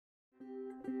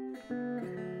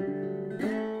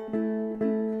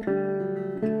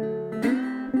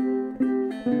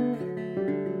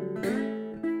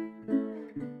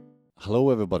Hello,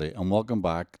 everybody, and welcome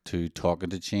back to Talking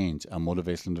to Change, a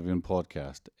motivational interviewing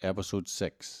podcast, episode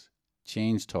 6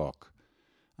 Change Talk,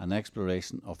 an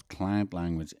exploration of client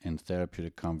language in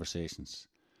therapeutic conversations.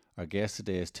 Our guest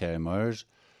today is Terry Myers,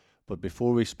 but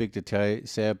before we speak to Terry,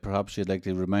 Seb, perhaps you'd like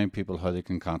to remind people how they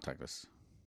can contact us.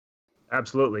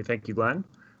 Absolutely. Thank you, Glenn.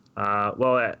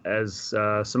 As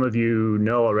some of you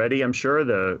know already, I'm sure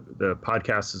the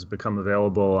podcast has become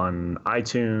available on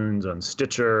iTunes, on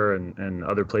Stitcher, and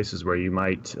other places where you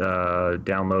might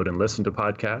download and listen to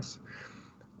podcasts.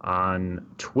 On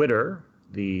Twitter,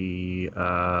 it's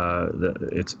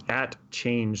at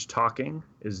Change Talking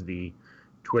is the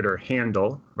Twitter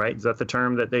handle, right? Is that the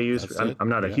term that they use? I'm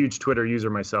not a huge Twitter user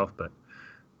myself, but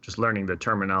just learning the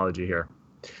terminology here.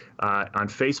 On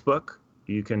Facebook,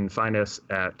 you can find us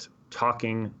at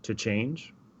Talking to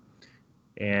Change.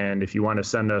 And if you want to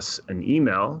send us an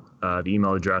email, the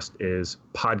email address is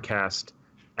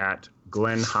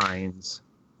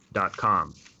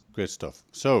podcast@glenhines.com. Great stuff.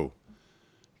 So,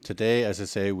 today, as I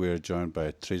say, we're joined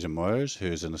by Teresa Myers, who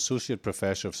is an associate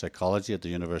professor of psychology at the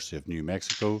University of New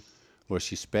Mexico, where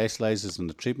she specializes in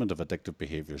the treatment of addictive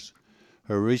behaviors.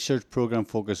 Her research program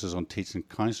focuses on teaching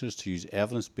counselors to use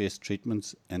evidence-based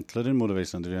treatments, including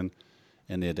motivational interviewing,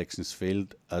 in the addictions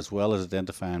field, as well as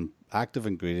identifying active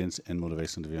ingredients in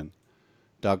motivational interviewing.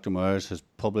 Dr. Myers has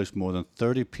published more than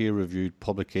 30 peer-reviewed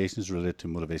publications related to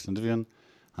motivational interviewing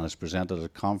and has presented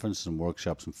at conferences and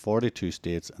workshops in 42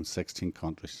 states and 16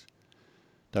 countries.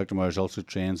 Dr. Myers also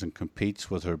trains and competes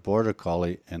with her border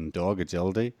collie in dog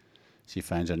agility. She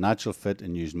finds a natural fit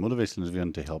in using motivational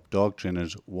interviewing to help dog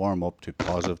trainers warm up to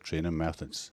positive training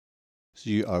methods. So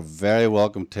you are very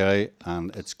welcome, Terry,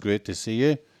 and it's great to see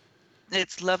you.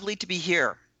 It's lovely to be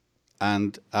here.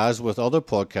 And as with other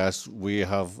podcasts, we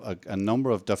have a number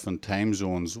of different time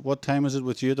zones. What time is it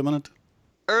with you at the minute?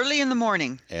 Early in the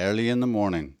morning. Early in the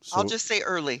morning. So I'll just say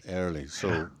early. Early.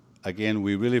 So again,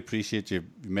 we really appreciate you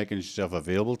making yourself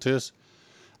available to us.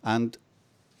 And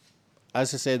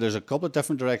as I say, there's a couple of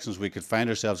different directions we could find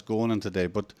ourselves going in today.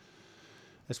 But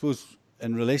I suppose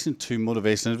in relation to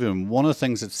motivational interviewing, one of the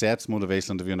things that sets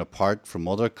motivational interviewing apart from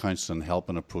other counselling and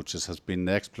helping approaches has been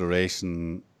the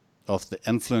exploration of the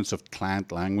influence of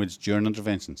client language during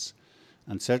interventions.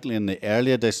 And certainly in the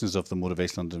early editions of the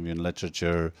motivational interviewing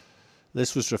literature,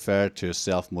 this was referred to as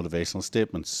self-motivational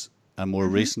statements, and more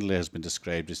recently has been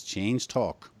described as change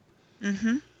talk.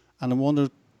 And I wonder,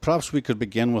 perhaps we could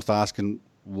begin with asking,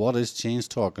 what is change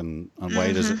talk, and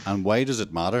why does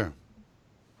it matter?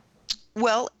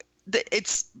 Well,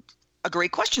 it's a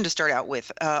great question to start out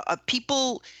with.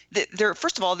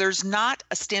 First of all, there's not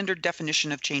a standard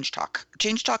definition of change talk.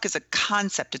 Change talk is a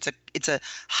concept. It's a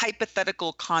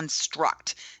hypothetical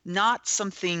construct, not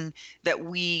something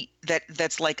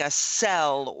that's like a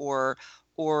cell or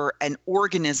an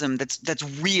organism that's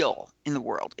real in the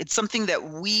world. It's something that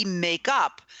we make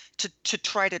up to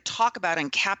try to talk about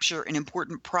and capture an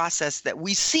important process that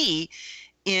we see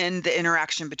in the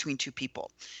interaction between two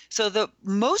people. So the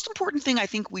most important thing I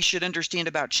think we should understand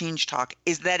about change talk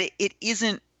is that it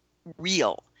isn't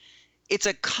real. It's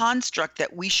a construct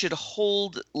that we should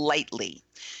hold lightly.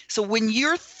 So when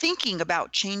you're thinking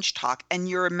about change talk and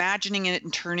you're imagining it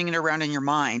and turning it around in your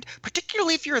mind,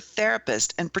 particularly if you're a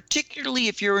therapist and particularly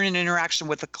if you're in an interaction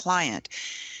with a client,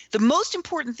 the most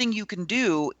important thing you can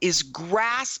do is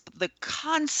grasp the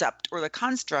concept or the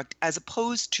construct as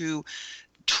opposed to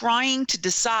trying to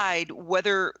decide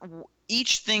whether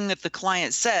each thing that the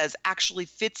client says actually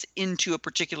fits into a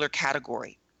particular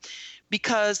category.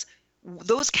 Because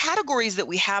those categories that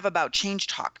we have about change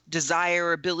talk,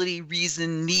 desire, ability,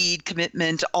 reason, need,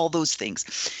 commitment, all those things,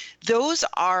 those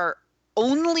are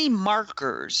only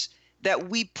markers that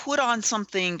we put on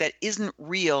something that isn't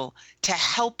real to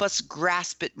help us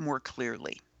grasp it more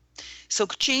clearly. So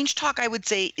change talk, I would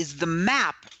say, is the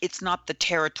map. It's not the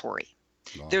territory.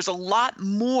 Wow. There's a lot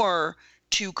more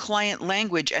to client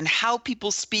language and how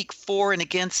people speak for and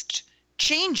against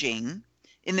changing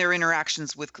in their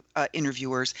interactions with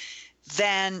interviewers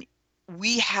than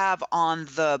we have on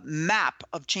the map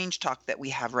of change talk that we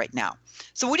have right now.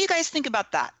 So what do you guys think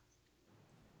about that?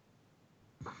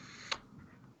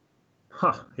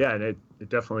 Yeah, and it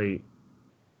definitely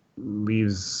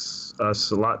leaves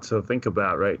us a lot to think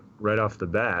about right off the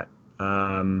bat.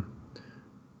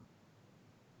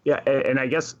 Yeah, and I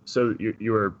guess, so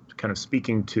you were kind of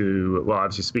speaking to, well,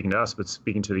 obviously speaking to us, but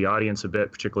speaking to the audience a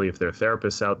bit, particularly if there are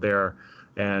therapists out there.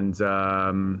 And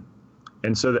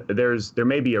so there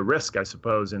may be a risk, I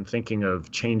suppose, in thinking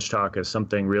of change talk as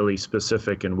something really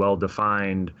specific and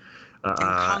well-defined.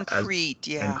 And concrete,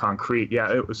 yeah. And concrete,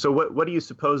 yeah. So what do you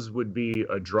suppose would be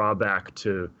a drawback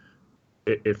to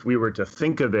if we were to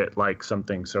think of it like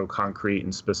something so concrete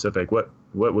and specific, what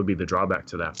would be the drawback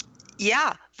to that?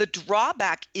 Yeah, the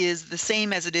drawback is the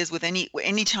same as it is with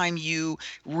anytime you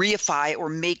reify or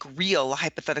make real a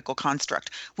hypothetical construct,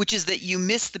 which is that you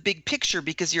miss the big picture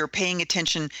because you're paying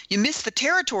attention. You miss the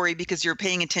territory because you're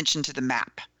paying attention to the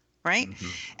map, right? Mm-hmm.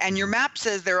 And your map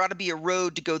says there ought to be a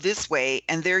road to go this way,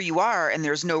 and there you are, and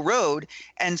there's no road.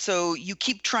 And so you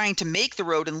keep trying to make the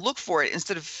road and look for it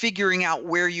instead of figuring out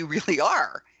where you really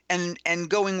are and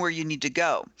going where you need to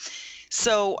go.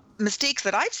 So mistakes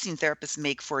that I've seen therapists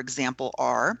make, for example,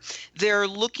 are they're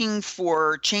looking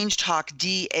for change talk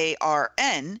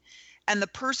DARN, and the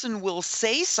person will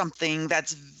say something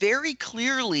that's very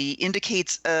clearly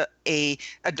indicates a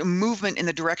movement in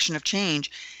the direction of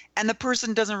change, and the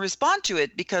person doesn't respond to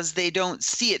it because they don't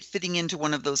see it fitting into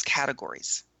one of those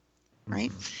categories,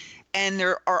 right? Mm-hmm. And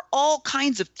there are all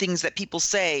kinds of things that people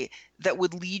say that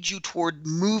would lead you toward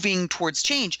moving towards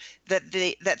change that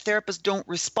therapists don't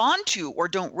respond to or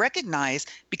don't recognize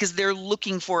because they're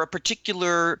looking for a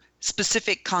particular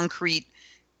specific concrete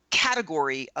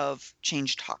category of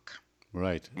change talk.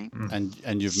 Right.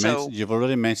 And you've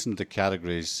already mentioned the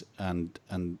categories and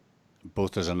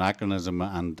both as an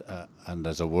acronym and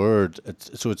as a word.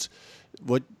 It's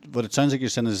what it sounds like you're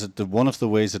saying is that one of the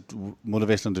ways that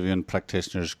motivational interviewing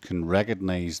practitioners can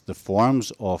recognize the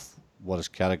forms of what is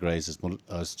categorized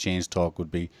as change talk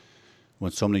would be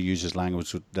when somebody uses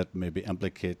language that maybe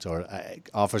implicates or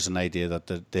offers an idea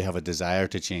that they have a desire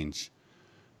to change,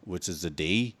 which is the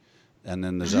D, and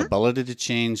then there's ability to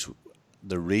change,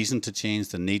 the reason to change,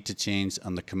 the need to change,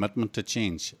 and the commitment to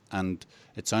change. And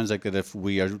it sounds like that if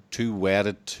we are too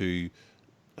wedded to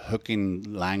hooking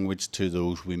language to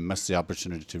those, we miss the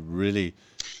opportunity to really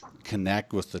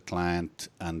connect with the client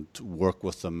and work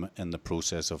with them in the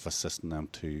process of assisting them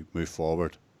to move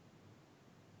forward.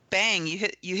 Bang, you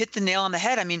hit the nail on the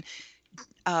head. I mean,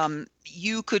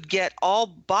 you could get all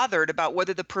bothered about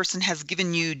whether the person has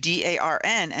given you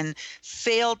DARN and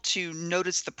fail to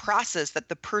notice the process that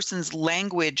the person's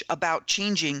language about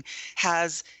changing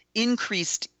has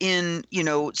increased in,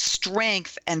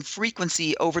 strength and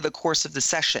frequency over the course of the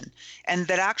session. And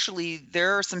that actually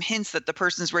there are some hints that the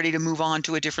person's ready to move on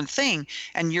to a different thing,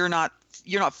 and you're not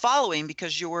following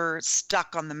because you're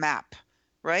stuck on the map,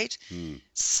 right?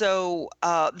 So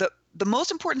the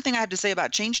most important thing I have to say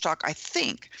about change talk, I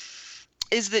think,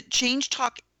 is that change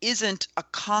talk isn't a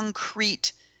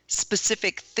concrete,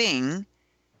 specific thing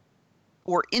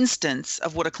or instance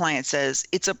of what a client says.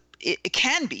 It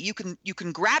can be. You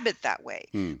can grab it that way.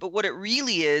 But what it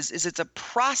really is it's a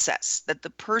process that the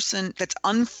person that's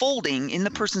unfolding in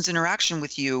the person's interaction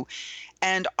with you.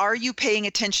 And are you paying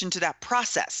attention to that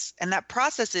process? And that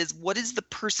process is, what is the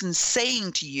person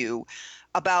saying to you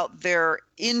about their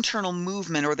internal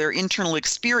movement or their internal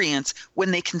experience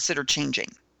when they consider changing?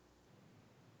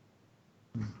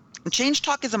 And change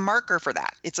talk is a marker for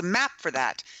that. It's a map for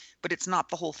that, but it's not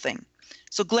the whole thing.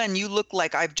 So Glenn, you look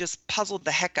like I've just puzzled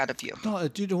the heck out of you. No,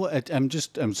 do you know what?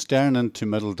 I'm staring into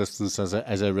middle distance as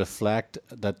I reflect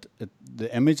that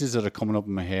the images that are coming up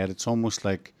in my head. It's almost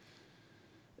like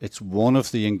it's one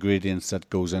of the ingredients that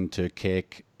goes into a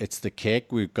cake. It's the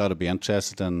cake we've got to be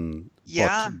interested in.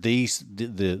 Yeah. But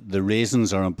the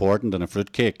raisins are important in a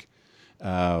fruit cake,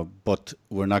 but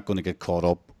we're not going to get caught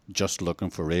up just looking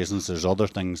for raisins. There's other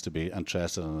things to be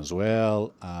interested in as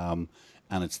well.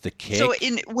 And it's the cake. So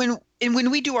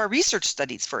when we do our research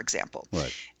studies, for example,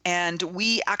 right, and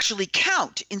we actually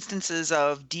count instances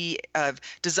of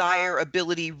desire,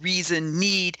 ability, reason,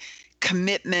 need,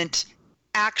 commitment,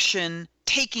 action,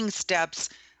 taking steps,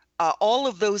 all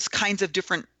of those kinds of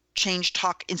different change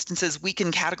talk instances we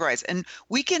can categorize, and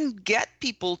we can get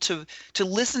people to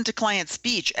listen to client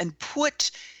speech and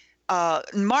put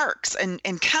marks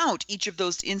and count each of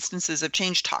those instances of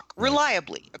change talk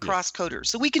reliably across coders.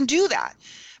 So we can do that.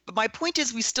 But my point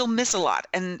is we still miss a lot.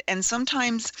 And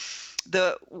sometimes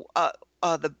the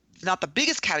not the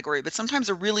biggest category, but sometimes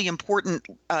a really important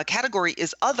category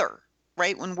is other,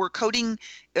 right? When we're coding,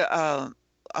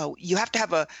 you have to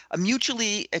have a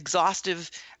mutually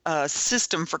exhaustive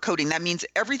system for coding. That means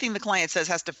everything the client says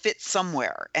has to fit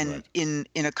somewhere and in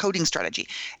a coding strategy.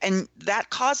 And that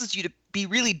causes you to be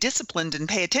really disciplined and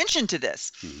pay attention to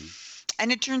this.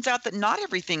 And it turns out that not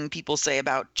everything people say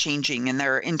about changing and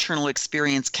their internal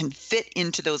experience can fit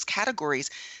into those categories.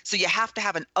 So you have to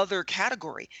have an other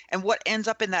category. And what ends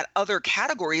up in that other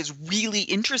category is really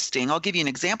interesting. I'll give you an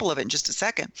example of it in just a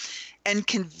second. And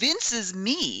convinces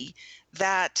me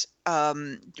that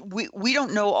we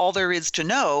don't know all there is to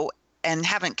know and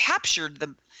haven't captured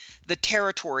the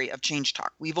territory of change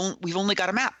talk. We've only got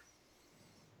a map.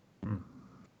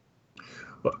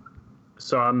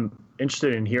 So I'm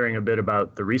interested in hearing a bit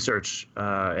about the research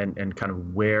and kind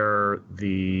of where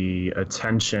the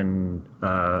attention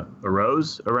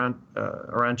arose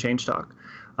around change talk.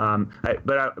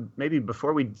 Maybe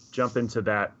before we jump into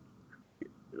that,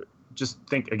 just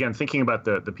thinking about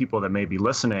the people that may be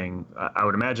listening. I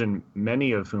would imagine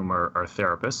many of whom are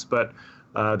therapists, but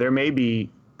there may be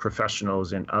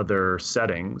professionals in other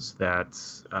settings that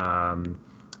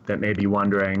may be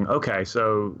wondering, okay,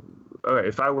 so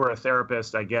if I were a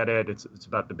therapist, I get it. It's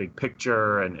about the big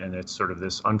picture and it's sort of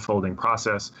this unfolding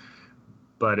process.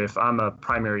 But if I'm a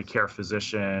primary care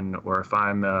physician, or if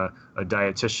I'm a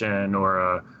dietitian or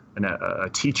a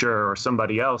teacher or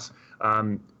somebody else,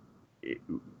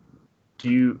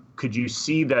 could you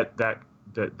see that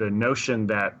the notion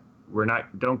that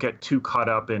don't get too caught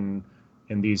up in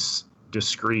these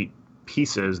discrete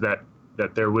pieces, that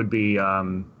there would be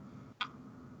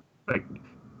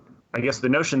I guess the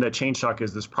notion that change talk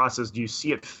is this process, do you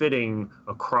see it fitting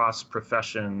across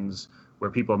professions where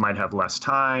people might have less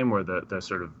time, or the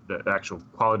sort of the actual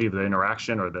quality of the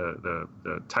interaction, or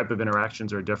the type of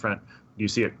interactions are different? Do you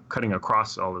see it cutting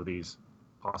across all of these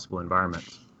possible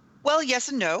environments? Well, yes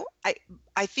and no.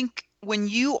 I think when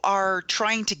you are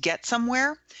trying to get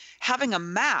somewhere, having a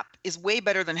map is way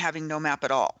better than having no map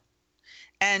at all.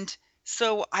 And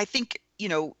so I think,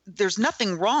 there's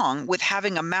nothing wrong with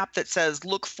having a map that says,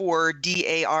 look for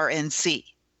DARNC.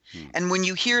 And when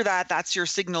you hear that, that's your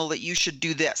signal that you should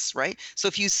do this, right? So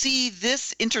if you see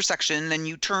this intersection, then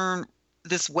you turn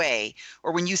this way,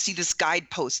 or when you see this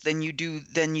guidepost, then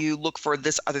you look for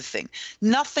this other thing.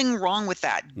 Nothing wrong with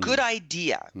that. Good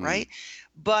idea, right?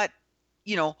 But,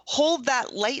 hold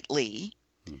that lightly.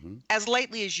 As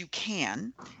lightly as you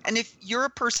can. And if you're a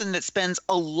person that spends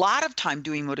a lot of time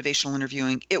doing motivational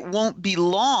interviewing, it won't be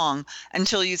long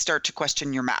until you start to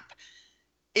question your map.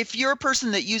 If you're a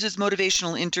person that uses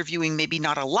motivational interviewing, maybe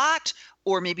not a lot,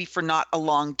 or maybe for not a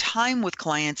long time with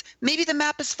clients, maybe the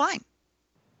map is fine,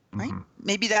 right?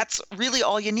 Maybe that's really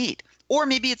all you need, or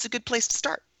maybe it's a good place to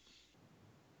start.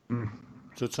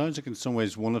 So it sounds like in some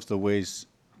ways, one of the ways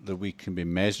that we can be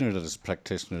measured as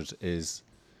practitioners is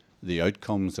the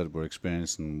outcomes that we're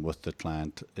experiencing with the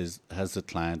client. Has the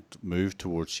client moved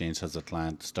towards change? Has the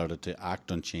client started to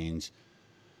act on change?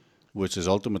 Which is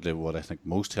ultimately what I think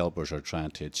most helpers are trying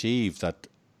to achieve. That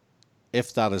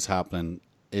if that is happening,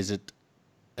 is it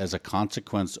as a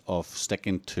consequence of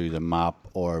sticking to the map,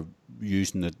 or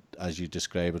using it, as you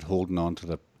describe it, holding on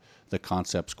to the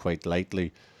concepts quite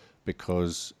lightly,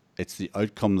 because it's the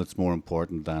outcome that's more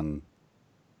important than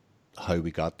how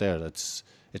we got there?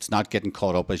 It's not getting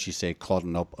caught up, as you say,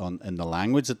 in the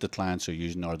language that the clients are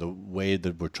using, or the way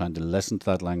that we're trying to listen to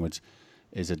that language.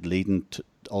 Is it leading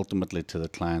ultimately to the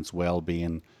client's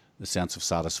well-being, the sense of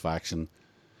satisfaction?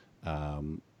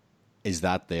 Is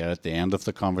that there at the end of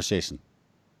the conversation?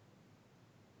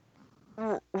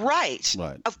 Right.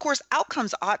 Of course,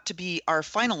 outcomes ought to be our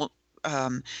final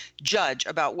judge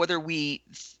about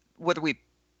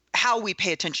how we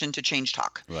pay attention to change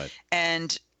talk. Right.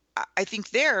 And I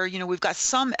think there, we've got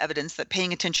some evidence that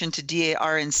paying attention to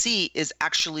DARNC is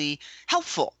actually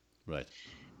helpful. Right.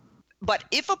 But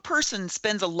if a person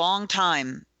spends a long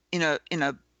time in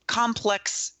a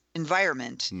complex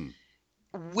environment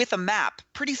with a map,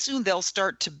 pretty soon they'll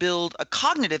start to build a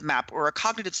cognitive map or a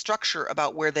cognitive structure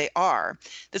about where they are.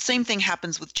 The same thing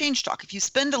happens with change talk. If you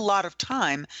spend a lot of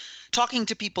time talking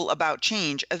to people about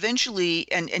change,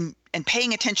 eventually, and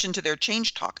paying attention to their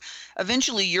change talk,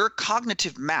 eventually your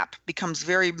cognitive map becomes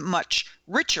very much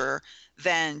richer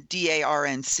than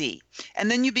DARNC. And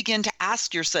then you begin to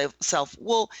ask yourself,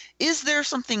 well, is there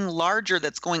something larger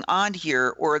that's going on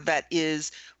here, or that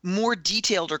is more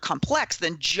detailed or complex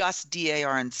than just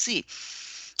DARNC?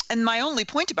 And my only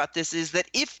point about this is that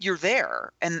if you're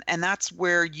there, and that's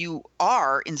where you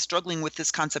are in struggling with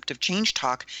this concept of change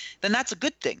talk, then that's a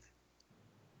good thing.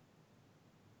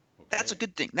 That's a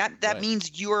good thing. That right.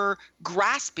 means you're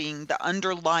grasping the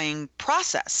underlying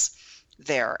process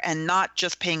there and not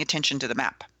just paying attention to the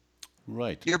map.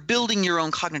 Right. You're building your own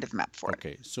cognitive map for it.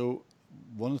 Okay. So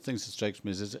one of the things that strikes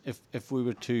me is if we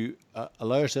were to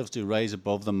allow ourselves to rise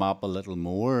above the map a little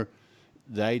more,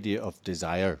 the idea of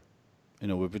desire,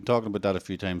 we've been talking about that a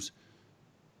few times.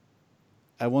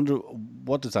 I wonder,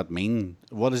 what does that mean?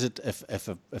 What is it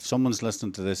if someone's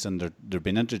listening to this and they're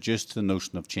being introduced to the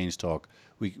notion of change talk?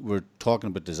 We're talking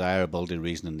about desire, ability,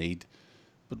 reason, and need.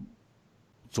 But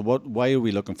so why are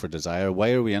we looking for desire?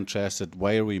 Why are we interested?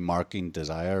 Why are we marking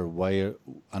desire?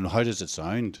 And how does it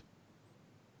sound?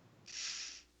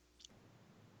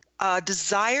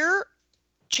 Desire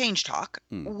change talk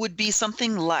would be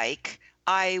something like,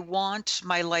 I want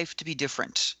my life to be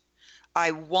different.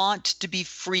 I want to be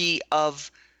free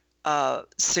of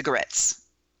cigarettes.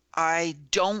 I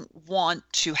don't want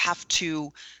to have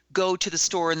to go to the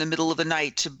store in the middle of the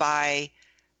night to buy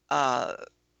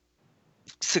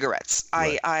cigarettes.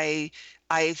 Right.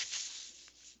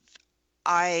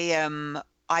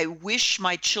 I wish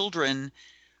my children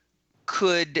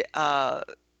could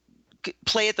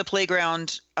play at the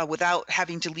playground without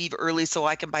having to leave early so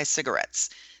I can buy cigarettes.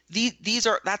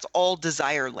 That's all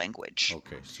desire language.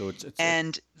 Okay, so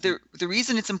the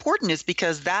reason it's important is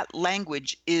because that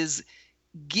language is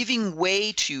giving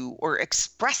way to or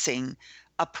expressing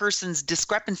a person's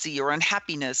discrepancy or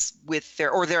unhappiness with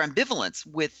their ambivalence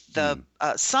with the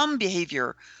some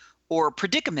behavior or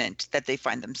predicament that they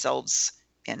find themselves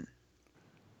in.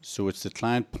 So it's the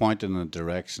client pointing in the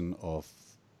direction of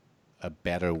a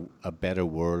better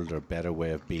world or better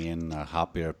way of being, a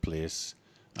happier place.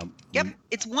 Yep,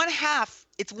 it's one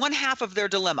half of their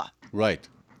dilemma. Right.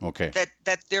 Okay.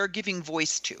 That they're giving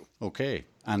voice to. Okay.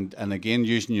 And again,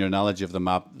 using your analogy of the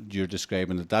map, you're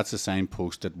describing that's a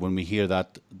signpost that when we hear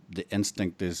that, the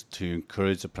instinct is to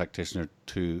encourage the practitioner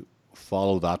to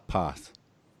follow that path.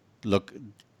 Look,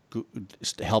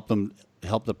 help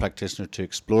the practitioner to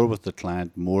explore with the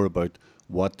client more about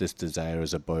what this desire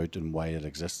is about and why it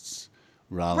exists.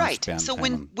 Right. So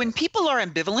when people are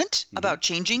ambivalent about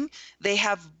changing, they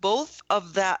have both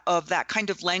of that kind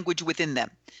of language within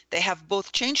them. They have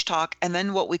both change talk and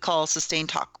then what we call sustained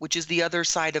talk, which is the other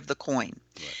side of the coin.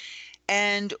 Right.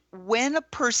 And when a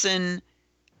person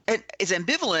is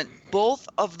ambivalent, both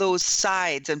of those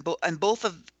sides and both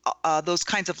of those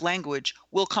kinds of language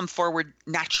will come forward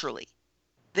naturally.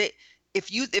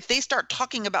 If they start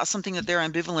talking about something that they're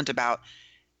ambivalent about,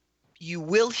 you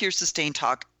will hear sustained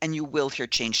talk and you will hear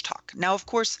change talk. Now, of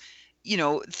course,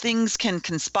 things can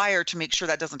conspire to make sure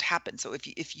that doesn't happen. So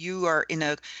if you are in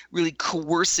a really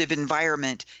coercive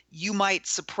environment, you might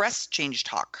suppress change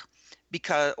talk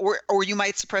or you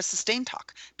might suppress sustained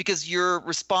talk because you're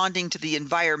responding to the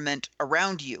environment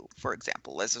around you. For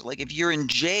example, as like if you're in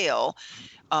jail,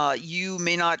 you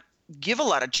may not give a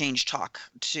lot of change talk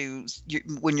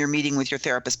when you're meeting with your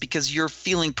therapist because you're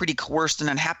feeling pretty coerced and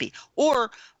unhappy.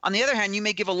 Or on the other hand, you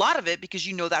may give a lot of it because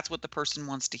that's what the person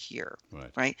wants to hear.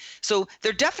 Right? So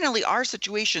there definitely are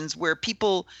situations where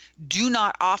people do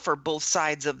not offer both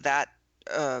sides of that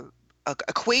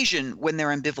equation when they're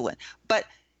ambivalent. But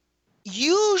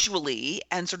usually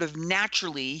and sort of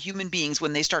naturally, human beings,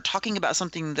 when they start talking about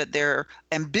something that they're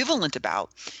ambivalent about,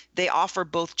 they offer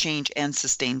both change and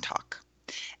sustained talk.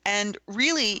 And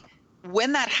really,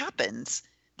 when that happens,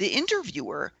 the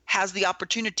interviewer has the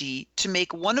opportunity to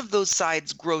make one of those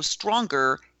sides grow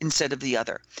stronger instead of the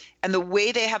other. And the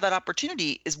way they have that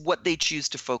opportunity is what they choose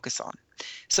to focus on.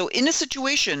 So in a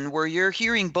situation where you're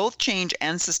hearing both change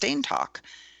and sustained talk,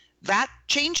 that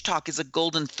change talk is a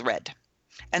golden thread.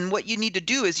 And what you need to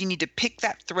do is you need to pick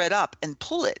that thread up and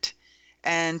pull it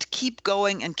and keep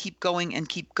going and keep going and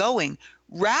keep going,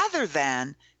 rather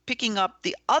than picking up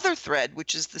the other thread,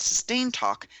 which is the sustained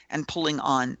talk, and pulling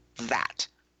on that.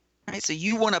 Right? So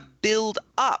you want to build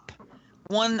up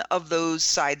one of those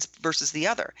sides versus the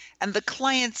other. And the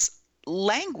client's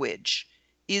language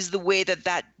is the way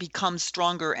that becomes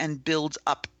stronger and builds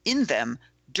up in them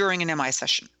during an MI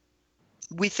session,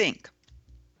 we think.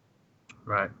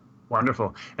 Right.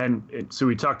 Wonderful. And so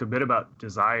we talked a bit about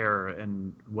desire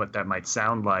and what that might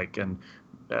sound like. And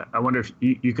I wonder if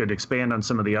you could expand on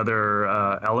some of the other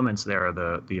elements there,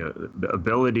 the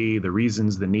ability, the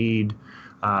reasons, the need,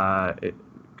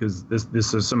 because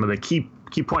this is some of the key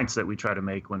points that we try to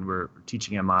make when we're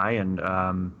teaching MI, and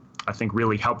I think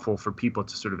really helpful for people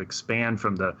to sort of expand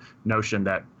from the notion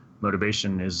that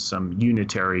motivation is some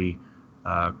unitary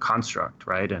construct,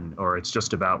 right? Or it's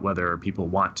just about whether people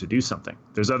want to do something.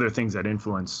 There's other things that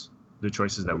influence the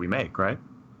choices that we make, right?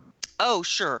 Oh,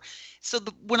 sure. So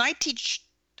when I teach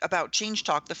about change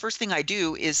talk, the first thing I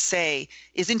do is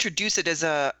introduce it as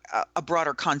a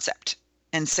broader concept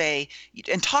and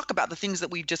talk about the things that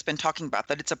we've just been talking about,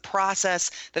 that it's a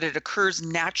process, that it occurs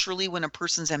naturally when a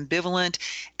person's ambivalent,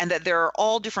 and that there are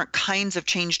all different kinds of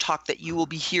change talk that you will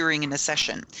be hearing in a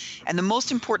session. And the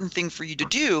most important thing for you to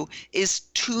do is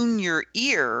tune your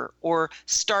ear or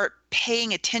start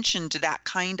paying attention to that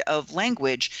kind of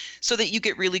language so that you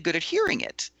get really good at hearing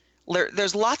it.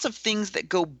 There's lots of things that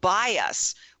go by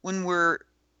us when we're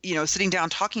sitting down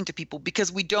talking to people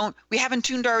because we haven't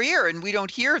tuned our ear and we don't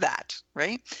hear that,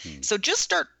 right? So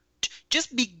just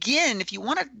begin, if you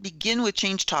want to begin with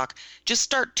change talk, just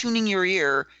start tuning your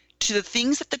ear to the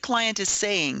things that the client is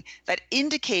saying that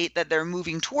indicate that they're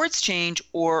moving towards change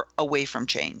or away from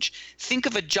change. Think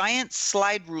of a giant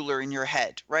slide ruler in your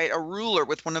head, right? A ruler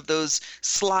with one of those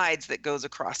slides that goes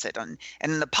across it.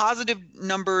 And the positive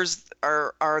numbers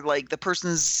are like the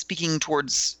person's speaking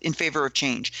towards in favor of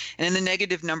change. And in the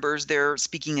negative numbers, they're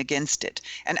speaking against it.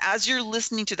 And as you're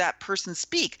listening to that person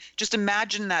speak, just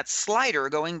imagine that slider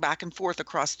going back and forth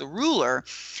across the ruler.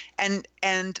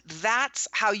 And that's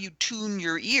how you tune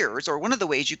your ears, or one of the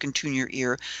ways you can tune your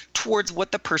ear towards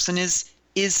what the person is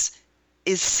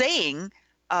saying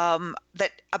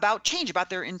that about change, about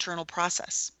their internal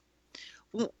process.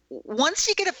 Once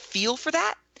you get a feel for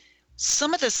that,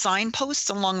 some of the signposts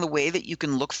along the way that you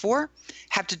can look for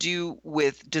have to do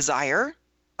with desire,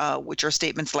 which are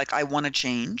statements like I want to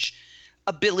change,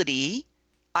 ability,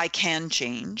 I can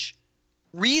change,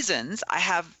 reasons, I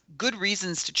have good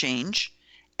reasons to change,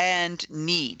 and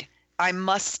need, I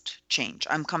must change,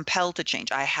 I'm compelled to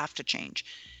change, I have to change.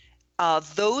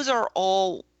 Those are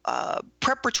all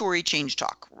preparatory change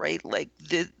talk, right? Like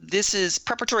this is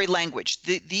preparatory language.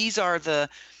 These are the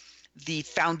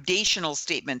foundational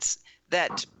statements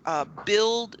that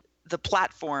build the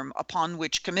platform upon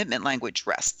which commitment language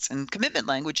rests. And commitment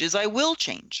language is I will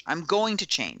change, I'm going to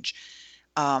change,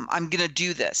 I'm going to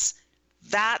do this.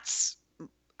 That's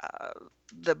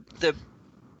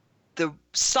the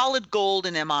solid gold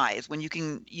in MI is when you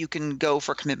can go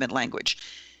for commitment language,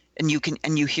 and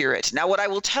you hear it. Now, what I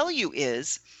will tell you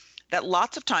is that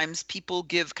lots of times people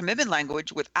give commitment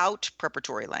language without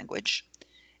preparatory language,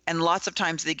 and lots of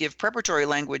times they give preparatory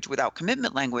language without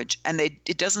commitment language, and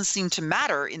it doesn't seem to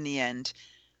matter in the end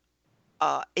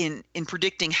in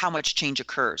predicting how much change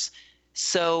occurs.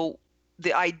 So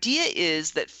the idea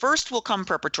is that first will come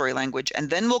preparatory language, and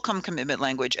then will come commitment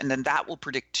language, and then that will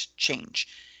predict change.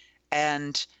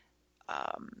 And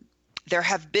there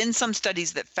have been some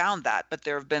studies that found that, but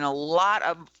there have been a lot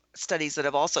of studies that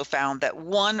have also found that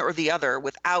one or the other,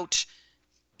 without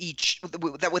each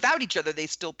other, they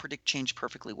still predict change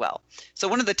perfectly well. So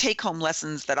one of the take-home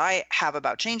lessons that I have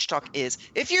about change talk is,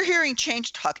 if you're hearing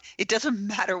change talk, it doesn't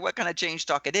matter what kind of change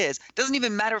talk it is. It doesn't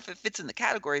even matter if it fits in the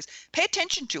categories. Pay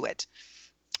attention to it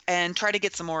and try to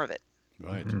get some more of it.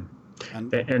 Right. Mm-hmm.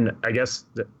 And I guess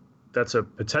that's a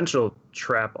potential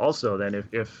trap also then,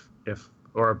 if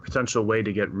or a potential way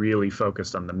to get really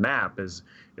focused on the map is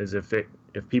if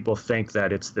people think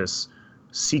that it's this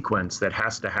sequence that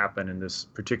has to happen in this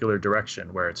particular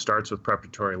direction, where it starts with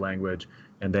preparatory language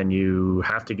and then you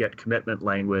have to get commitment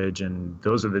language, and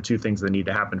those are the two things that need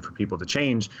to happen for people to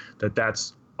change,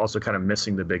 that's also kind of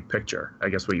missing the big picture. I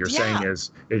guess what you're saying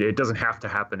is it doesn't have to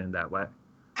happen in that way.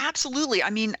 Absolutely. I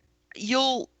mean,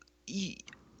 you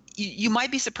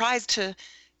might be surprised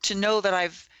to know that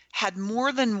I've had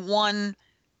more than one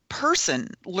person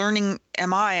learning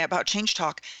MI about change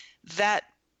talk that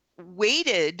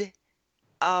waited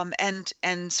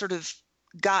and sort of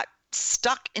got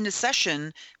stuck in a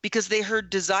session because they heard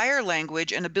desire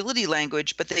language and ability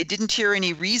language, but they didn't hear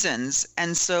any reasons.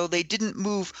 And so they didn't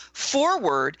move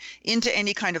forward into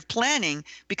any kind of planning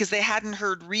because they hadn't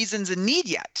heard reasons and need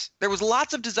yet. There was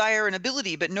lots of desire and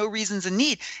ability, but no reasons and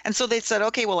need. And so they said,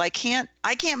 okay, well, I can't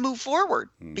move forward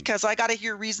because I got to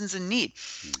hear reasons and need.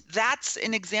 That's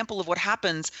an example of what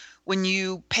happens when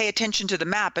you pay attention to the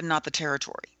map and not the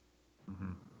territory.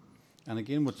 Mm-hmm. And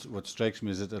again, what strikes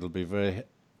me is that it'll be very,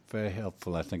 very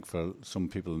helpful, I think, for some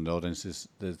people in the audience is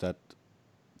that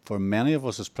for many of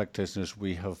us as practitioners,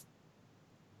 we have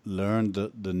learned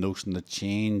the notion that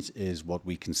change is what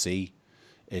we can see.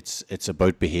 It's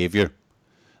about behavior.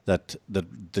 That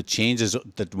the change is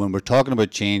that when we're talking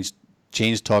about change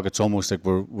talk, it's almost like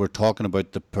we're talking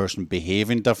about the person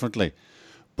behaving differently.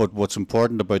 But what's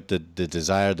important about the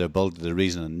desire, the ability, the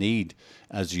reason and need,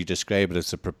 as you describe it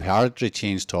as a preparatory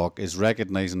change talk, is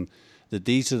recognizing that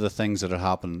these are the things that are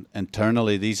happening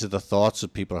internally. These are the thoughts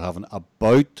that people are having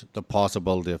about the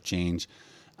possibility of change,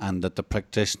 and that the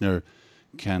practitioner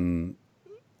can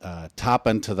tap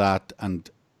into that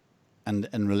and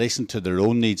in relation to their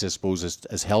own needs, I suppose,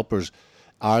 as helpers.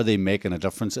 Are they making a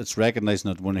difference? It's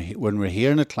recognizing that when we're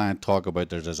hearing a client talk about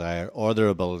their desire or their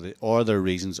ability or their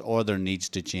reasons or their needs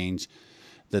to change,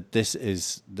 that this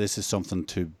is something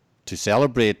to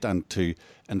celebrate and to,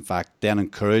 in fact, then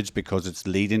encourage, because it's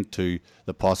leading to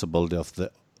the possibility of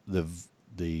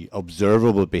the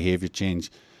observable behavior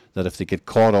change. That if they get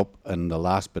caught up in the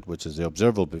last bit, which is the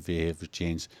observable behavior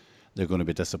change, they're going to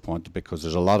be disappointed, because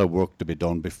there's a lot of work to be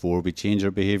done before we change our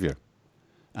behavior.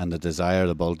 And the desire,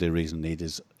 the ability, reason, need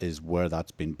is where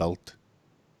that's been built.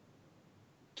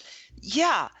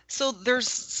 Yeah. So there's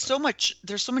so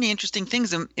many interesting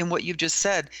things in what you've just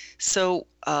said. So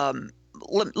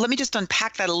let me just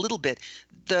unpack that a little bit.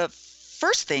 The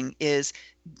first thing is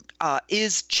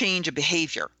change a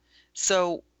behavior?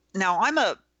 So now I'm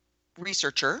a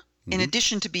researcher in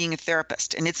addition to being a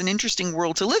therapist, and it's an interesting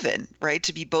world to live in, right?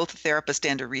 To be both a therapist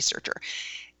and a researcher.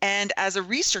 And as a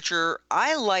researcher,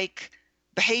 I like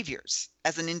behaviors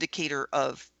as an indicator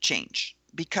of change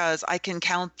because I can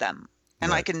count them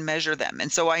and I can measure them.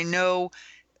 And so I know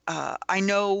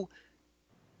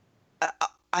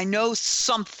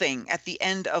something at the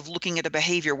end of looking at a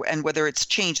behavior and whether it's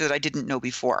changed that I didn't know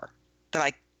before,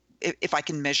 if I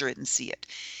can measure it and see it.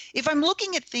 If I'm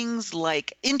looking at things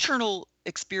like internal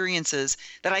experiences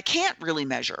that I can't really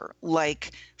measure,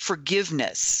 like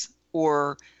forgiveness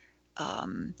or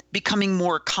becoming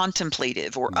more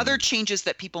contemplative or other changes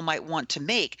that people might want to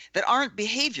make that aren't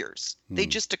behaviors, they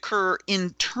just occur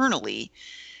internally.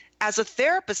 As a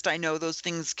therapist, I know those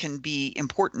things can be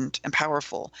important and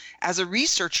powerful. As a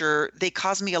researcher, they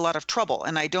cause me a lot of trouble,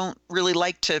 and I don't really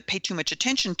like to pay too much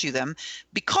attention to them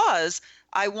because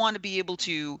I want to be able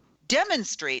to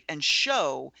demonstrate and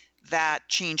show that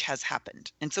change has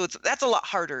happened. And so that's a lot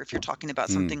harder if you're talking about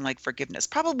something like forgiveness.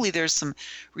 Probably there's some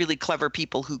really clever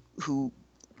people who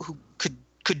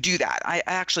could do that. I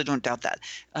actually don't doubt that.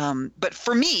 But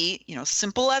for me,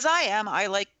 simple as I am, I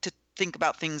like to think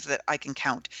about things that I can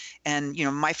count. And,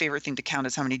 my favorite thing to count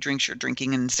is how many drinks you're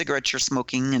drinking and cigarettes you're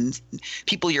smoking and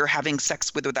people you're having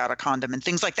sex with without a condom and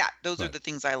things like that. Those are the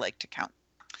things I like to count.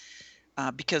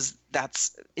 Because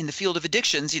that's in the field of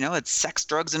addictions, it's sex,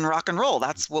 drugs, and rock and roll.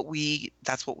 That's what we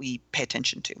pay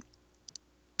attention to.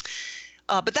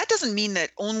 But that doesn't mean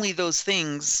that only those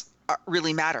things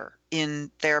really matter in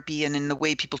therapy and in the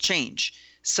way people change.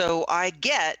 So I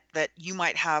get that you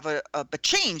might have a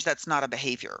change that's not a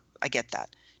behavior. I get that.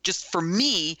 Just for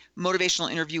me,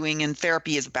 motivational interviewing and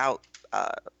therapy is about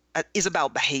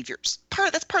behaviors.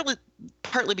 That's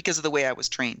partly because of the way I was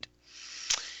trained.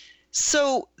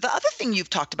 So the other thing you've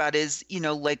talked about is,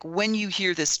 like when you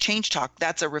hear this change talk,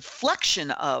 that's a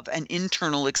reflection of an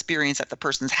internal experience that the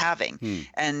person's having.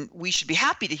 And we should be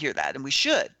happy to hear that, and we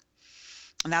should.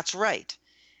 And that's right.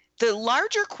 The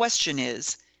larger question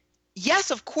is, yes,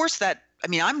 of course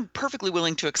I'm perfectly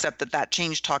willing to accept that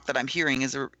change talk that I'm hearing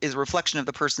is a reflection of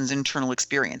the person's internal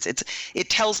experience. It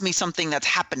tells me something that's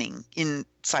happening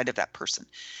inside of that person.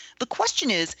 The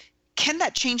question is, can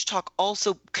that change talk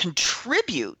also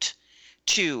contribute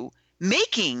to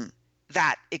making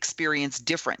that experience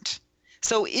different?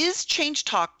 So is change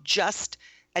talk just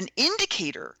an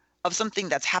indicator of something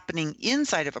that's happening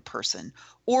inside of a person,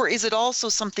 or is it also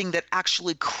something that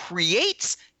actually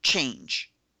creates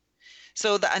change?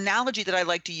 So the analogy that I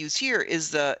like to use here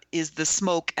is the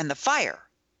smoke and the fire.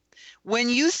 When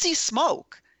you see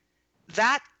smoke,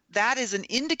 that is an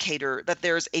indicator that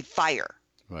there's a fire.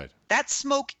 Right. That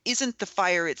smoke isn't the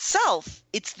fire itself.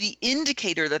 It's the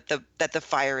indicator that the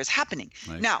fire is happening.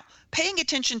 Right. Now, paying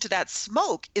attention to that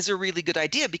smoke is a really good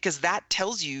idea because that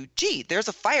tells you, gee, there's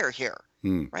a fire here,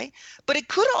 right? But it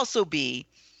could also be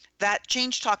that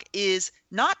change talk is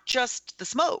not just the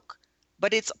smoke,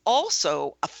 but it's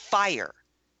also a fire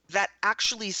that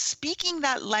actually speaking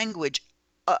that language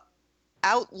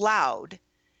out loud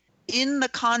in the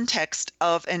context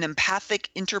of an empathic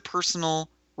interpersonal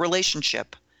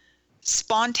relationship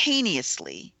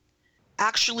spontaneously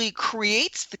actually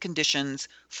creates the conditions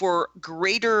for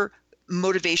greater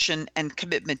motivation and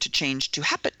commitment to change to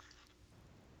happen.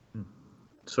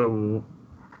 So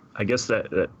I guess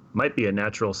that might be a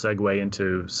natural segue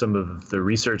into some of the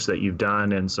research that you've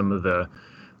done and some of the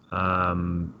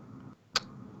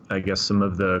some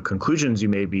of the conclusions you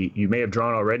may have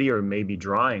drawn already or may be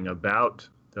drawing about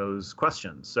those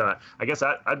questions. So I guess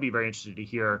I'd be very interested to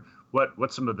hear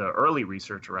what some of the early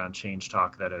research around change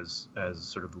talk that has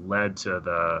sort of led to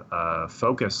the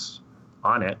focus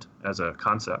on it as a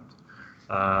concept.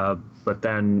 But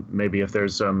then maybe if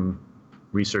there's some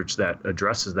research that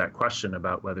addresses that question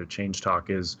about whether change talk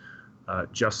is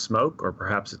just smoke or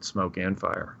perhaps it's smoke and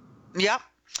fire. Yeah.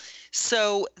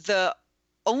 So the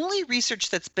only research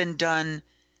that's been done,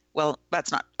 well,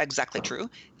 that's not exactly true.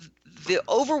 The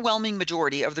overwhelming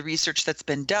majority of the research that's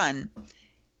been done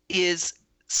is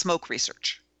smoke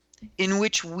research, in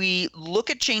which we look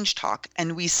at change talk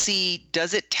and we see,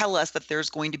 does it tell us that there's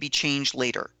going to be change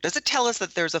later? Does it tell us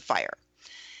that there's a fire?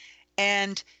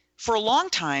 And for a long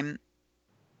time,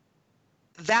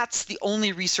 that's the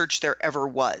only research there ever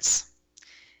was.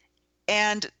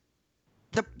 And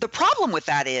the problem with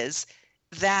that is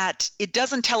that it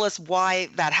doesn't tell us why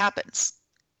that happens,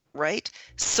 right?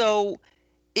 So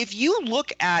if you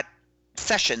look at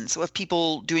sessions of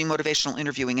people doing motivational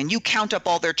interviewing and you count up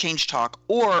all their change talk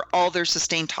or all their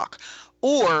sustained talk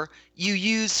or you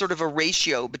use sort of a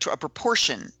ratio between a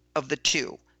proportion of the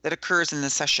two that occurs in the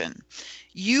session,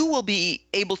 you will be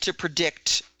able to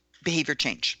predict behavior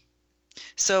change.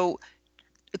 So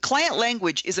client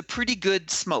language is a pretty good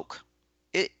smoke.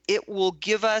 It will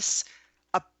give us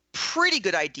a pretty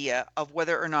good idea of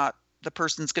whether or not the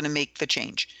person's going to make the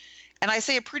change. And I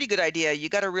say a pretty good idea, you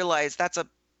got to realize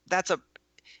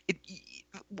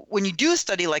when you do a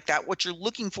study like that, what you're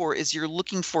looking for is you're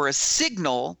looking for a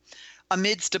signal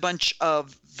amidst a bunch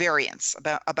of variance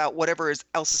about whatever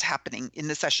else is happening in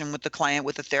the session with the client,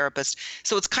 with the therapist.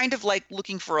 So it's kind of like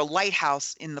looking for a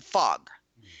lighthouse in the fog.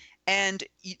 And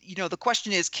the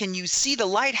question is, can you see the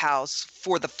lighthouse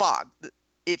for the fog?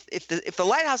 If the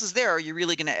lighthouse is there, are you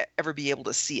really going to ever be able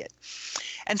to see it?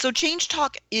 And so change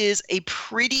talk is a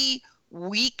pretty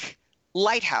weak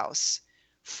lighthouse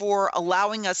for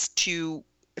allowing us to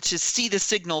see the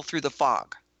signal through the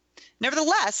fog.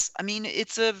 Nevertheless, I mean,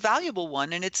 it's a valuable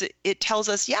one, and it tells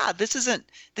us, yeah, this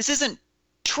isn't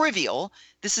trivial.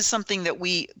 This is something that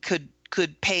we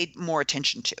could pay more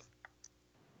attention to.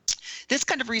 This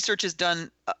kind of research is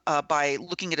done by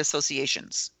looking at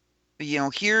associations.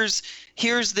 Here's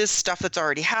this stuff that's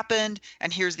already happened,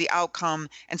 and here's the outcome.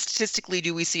 And statistically,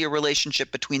 do we see a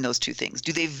relationship between those two things?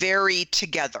 Do they vary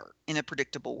together in a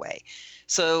predictable way?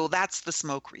 So that's the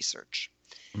smoke research.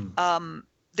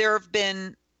 There have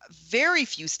been very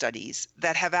few studies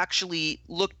that have actually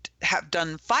have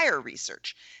done fire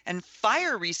research. And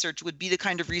fire research would be the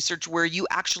kind of research where you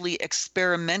actually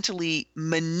experimentally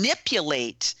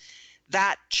manipulate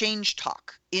that change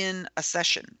talk in a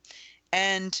session.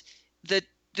 And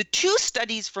the two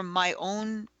studies from my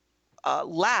own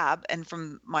lab and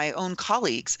from my own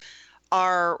colleagues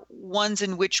are ones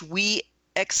in which we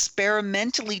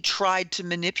experimentally tried to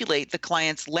manipulate the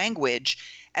client's language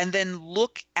and then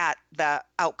look at the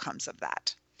outcomes of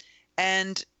that.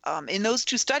 And in those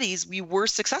two studies, we were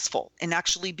successful in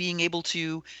actually being able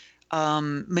to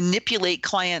manipulate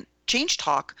client change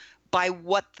talk by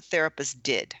what the therapist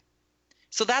did.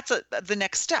 So that's the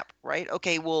next step, right?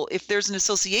 Okay, well, if there's an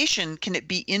association, can it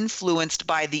be influenced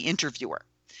by the interviewer?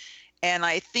 And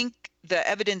I think the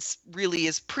evidence really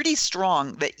is pretty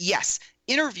strong that yes,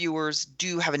 interviewers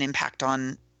do have an impact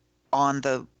on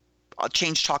the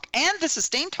change talk and the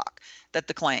sustained talk that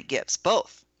the client gives,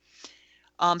 both.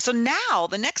 So now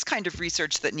the next kind of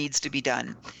research that needs to be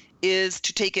done is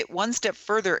to take it one step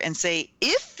further and say,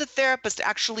 if the therapist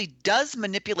actually does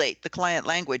manipulate the client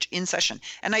language in session,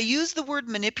 and I use the word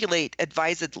manipulate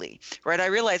advisedly, right? I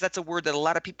realize that's a word that a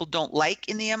lot of people don't like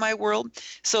in the MI world.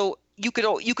 So you could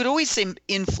always say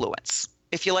influence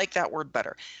if you like that word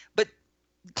better. But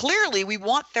clearly we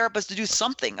want therapists to do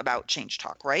something about change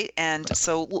talk, right? And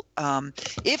so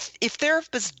if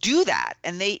therapists do that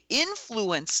and they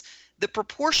influence the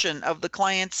proportion of the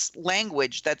client's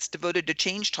language that's devoted to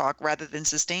change talk rather than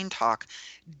sustained talk,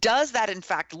 does that in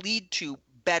fact lead to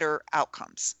better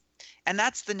outcomes? And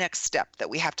that's the next step that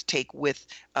we have to take with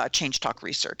change talk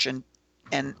research, and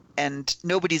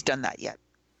nobody's done that yet.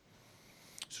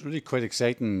 It's really quite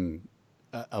exciting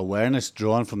awareness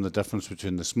drawn from the difference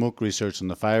between the smoke research and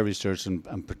the fire research,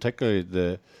 and particularly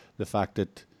the fact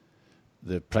that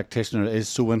the practitioner is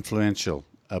so influential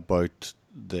about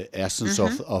the essence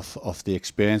of the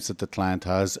experience that the client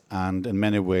has, and in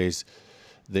many ways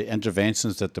the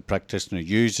interventions that the practitioner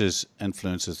uses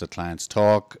influences the client's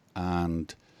talk.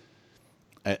 And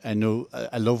I know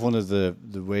I love one of the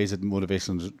ways that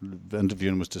motivational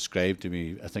interviewing was described to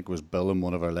me. I think it was Bill in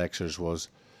one of our lectures, was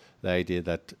the idea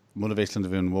that motivational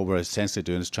interviewing, what we're essentially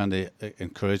doing is trying to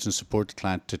encourage and support the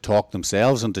client to talk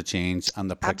themselves into change, and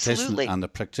the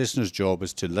practitioner's job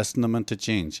is to listen them into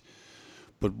change.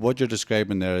 But what you're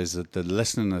describing there is that the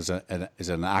listening is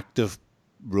an active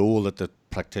role that the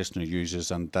practitioner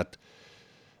uses, and that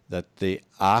they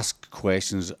ask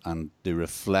questions and they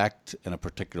reflect in a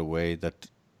particular way that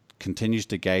continues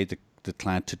to guide the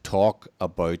client to talk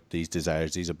about these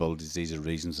desires, these abilities, these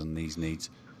reasons, and these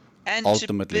needs. And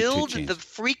ultimately to build the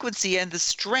frequency and the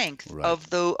strength of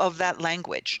that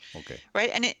language. Okay.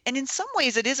 Right. And in some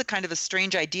ways it is a kind of a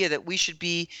strange idea that we should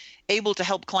be able to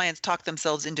help clients talk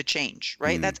themselves into change.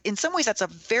 Right. That's in some ways that's a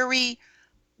very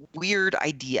weird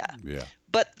idea. Yeah.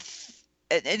 But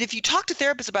and if you talk to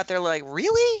therapists about, they're like,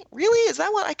 really? Is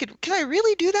that what can I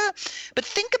really do that? But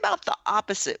think about the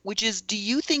opposite, which is, do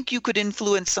you think you could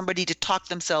influence somebody to talk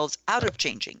themselves out of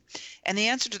changing? And the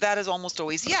answer to that is almost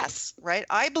always yes, right?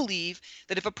 I believe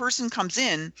that if a person comes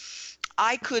in,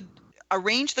 I could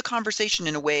arrange the conversation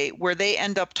in a way where they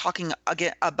end up talking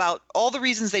again about all the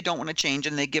reasons they don't want to change,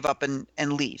 and they give up and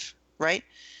leave, right?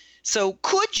 So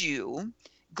could you,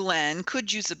 Glenn,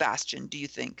 Sebastian, do you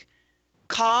think,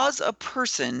 cause a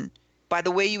person, by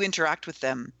the way you interact with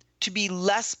them, to be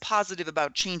less positive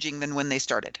about changing than when they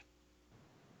started.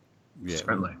 Yeah,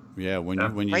 certainly. yeah. When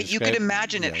you Right, you could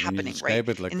imagine it when you happening, describe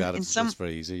right? it like that, it's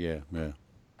very easy. Yeah.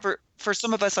 For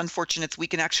some of us unfortunates, we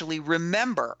can actually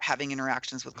remember having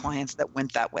interactions with clients that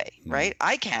went that way, right?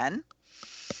 I can.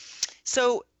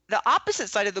 So the opposite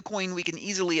side of the coin we can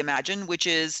easily imagine, which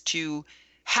is to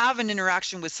have an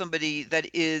interaction with somebody that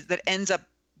ends up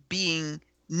being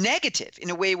negative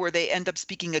in a way where they end up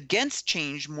speaking against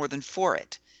change more than for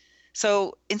it.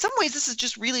 So in some ways, this is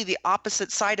just really the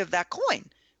opposite side of that coin,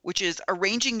 which is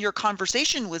arranging your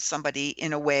conversation with somebody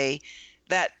in a way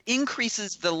that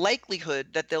increases the likelihood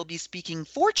that they'll be speaking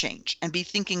for change and be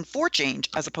thinking for change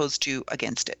as opposed to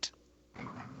against it.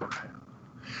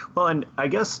 Well, and I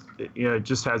guess it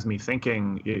just has me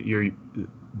thinking your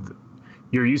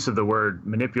use of the word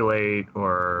manipulate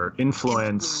or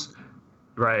influence,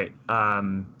 right?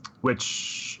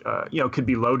 Which could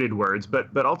be loaded words,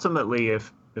 but ultimately,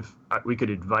 if we could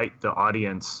invite the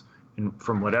audience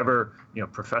from whatever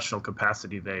professional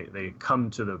capacity they come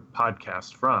to the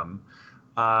podcast from,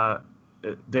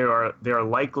 they are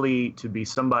likely to be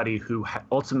somebody who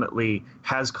ultimately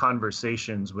has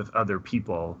conversations with other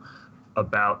people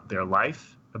about their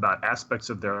life, about aspects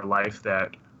of their life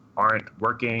that aren't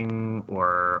working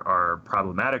or are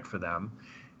problematic for them.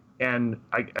 And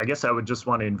I guess I would just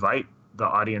want to invite the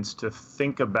audience to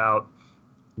think about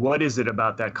what is it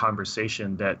about that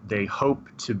conversation that they hope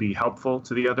to be helpful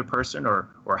to the other person, or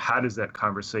how does that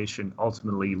conversation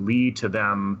ultimately lead to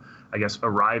them, I guess,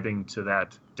 arriving to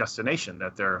that destination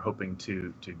that they're hoping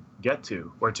to get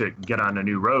to, or to get on a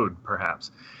new road,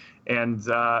 perhaps. And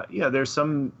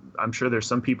I'm sure there's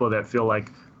some people that feel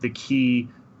like the key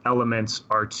elements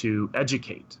are to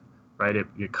educate, right?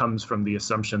 It comes from the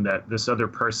assumption that this other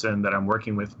person that I'm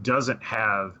working with doesn't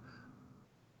have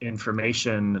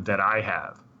information that I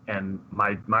have, and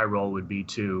my role would be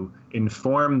to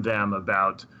inform them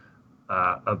about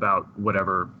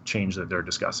whatever change that they're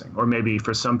discussing. Or maybe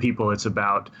for some people it's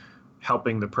about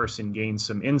helping the person gain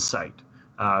some insight,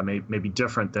 maybe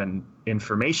different than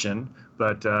information,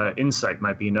 but insight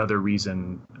might be another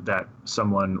reason that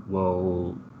someone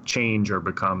will change or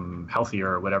become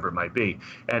healthier, or whatever it might be.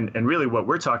 And really what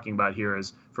we're talking about here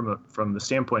is from the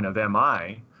standpoint of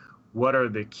MI, what are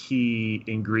the key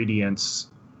ingredients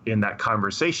in that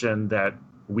conversation that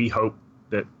we hope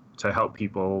that to help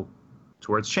people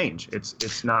towards change.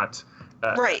 It's not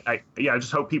right. I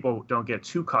just hope people don't get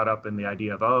too caught up in the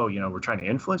idea of, we're trying to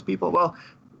influence people. Well,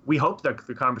 we hope that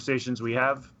the conversations we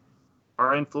have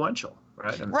are influential,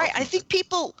 right? And right. I think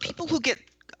people who get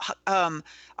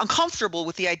uncomfortable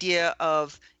with the idea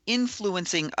of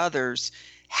influencing others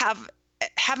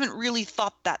haven't really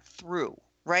thought that through,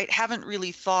 right? Haven't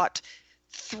really thought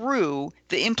through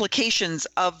the implications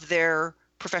of their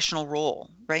professional role,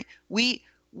 right?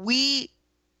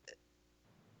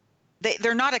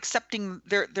 They're not accepting,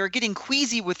 they're getting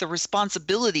queasy with the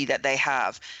responsibility that they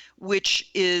have, which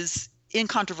is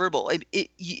incontrovertible.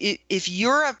 If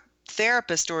you're a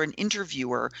therapist or an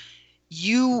interviewer,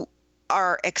 you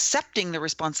are accepting the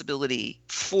responsibility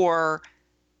for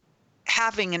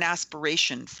having an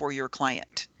aspiration for your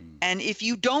client. And if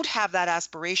you don't have that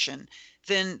aspiration,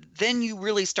 then you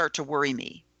really start to worry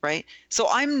me, right? So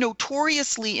I'm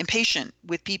notoriously impatient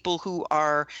with people who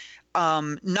are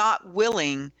not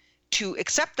willing to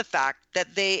accept the fact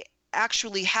that they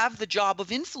actually have the job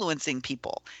of influencing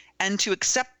people, and to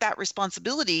accept that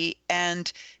responsibility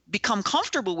and become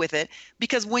comfortable with it.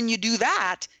 Because when you do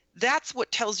that, that's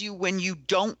what tells you when you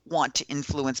don't want to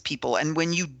influence people and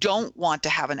when you don't want to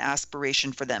have an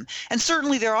aspiration for them. And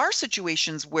certainly there are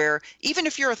situations where, even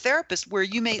if you're a therapist, where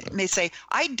you may say,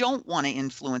 I don't want to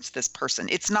influence this person.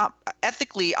 It's not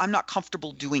ethically, I'm not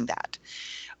comfortable doing that.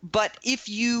 But if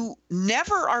you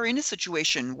never are in a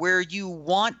situation where you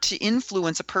want to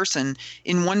influence a person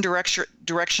in one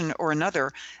direction or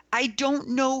another, I don't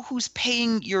know who's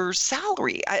paying your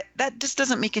salary. That just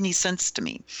doesn't make any sense to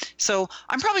me. So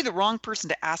I'm probably the wrong person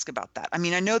to ask about that. I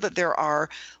mean, I know that there are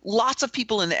lots of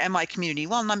people in the MI community,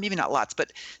 well, maybe not lots,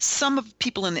 but some of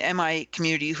people in the MI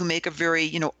community who make a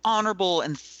very, honorable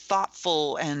and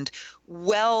thoughtful and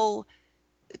well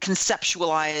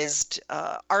conceptualized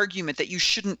argument that you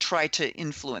shouldn't try to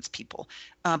influence people.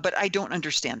 But I don't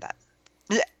understand that.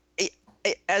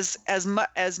 As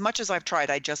much as I've tried,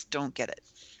 I just don't get it.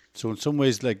 So in some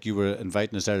ways, like you were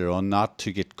inviting us earlier on, not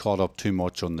to get caught up too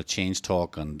much on the change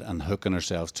talk and hooking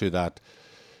ourselves to that.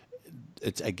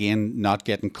 It's, again, not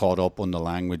getting caught up on the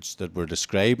language that we're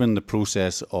describing the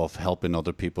process of helping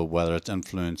other people, whether it's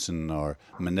influencing or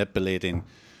manipulating,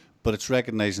 but it's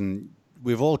recognizing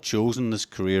we've all chosen this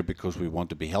career because we want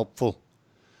to be helpful,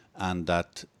 and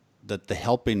that the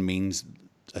helping means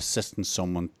assisting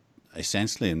someone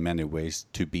essentially in many ways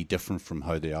to be different from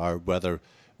how they are, whether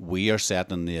we are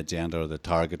setting the agenda or the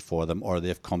target for them, or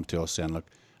they've come to us saying, look,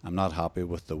 I'm not happy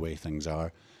with the way things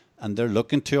are, and they're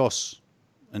looking to us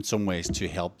in some ways to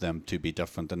help them to be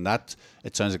different. And that,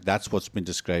 it sounds like that's what's been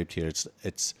described here.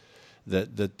 It's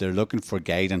that they're looking for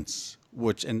guidance,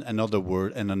 which in another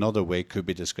way could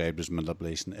be described as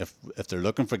manipulation. If they're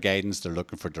looking for guidance, they're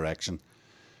looking for direction.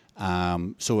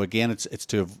 So again, it's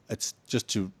just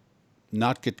to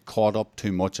not get caught up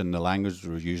too much in the language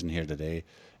we're using here today.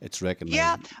 It's recognized.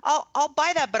 Yeah, I'll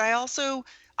buy that, but I also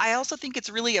think it's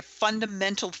really a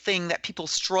fundamental thing that people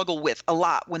struggle with a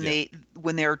lot when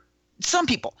they're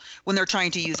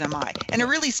trying to use MI. And it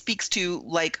really speaks to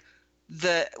like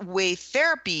the way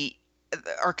therapy,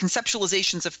 our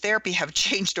conceptualizations of therapy have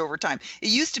changed over time. It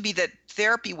used to be that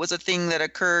therapy was a thing that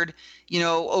occurred,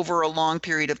 over a long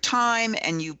period of time,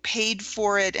 and you paid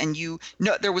for it, and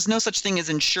there was no such thing as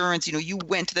insurance. You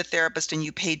went to the therapist and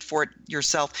you paid for it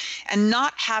yourself. And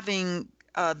not having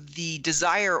the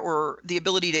desire or the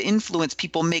ability to influence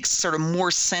people makes sort of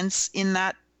more sense in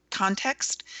that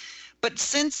context. But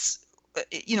since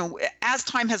as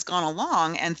time has gone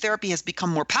along and therapy has become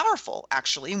more powerful,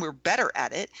 actually, and we're better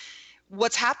at it,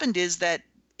 what's happened is that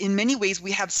in many ways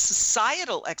we have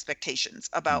societal expectations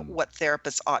about what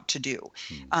therapists ought to do.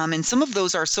 And some of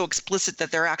those are so explicit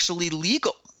that they're actually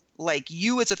legal. Like,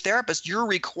 you as a therapist, you're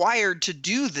required to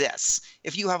do this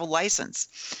if you have a license.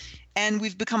 And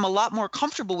we've become a lot more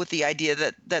comfortable with the idea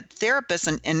that therapists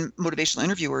and motivational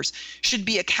interviewers should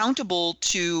be accountable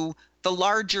to the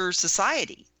larger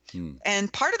society.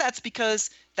 And part of that's because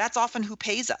that's often who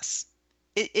pays us.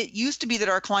 It used to be that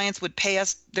our clients would pay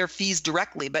us their fees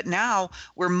directly, but now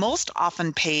we're most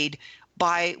often paid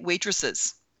by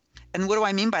waitresses. And what do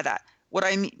I mean by that? What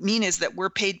I mean is that we're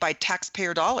paid by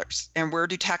taxpayer dollars. And where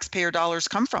do taxpayer dollars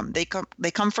come from? They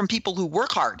come from people who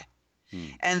work hard.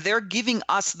 And they're giving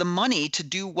us the money to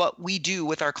do what we do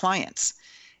with our clients.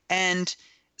 And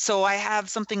so I have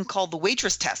something called the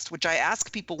waitress test, which I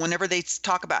ask people whenever they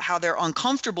talk about how they're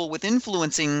uncomfortable with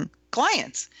influencing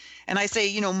clients. And I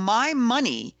say, my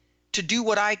money to do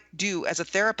what I do as a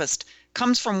therapist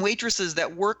comes from waitresses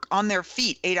that work on their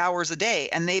feet 8 hours a day,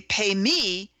 and they pay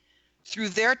me through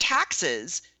their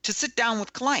taxes to sit down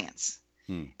with clients.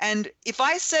 And if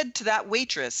I said to that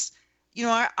waitress,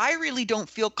 I really don't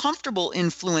feel comfortable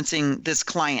influencing this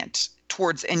client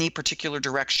towards any particular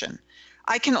direction,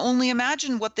 I can only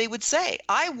imagine what they would say.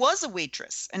 I was a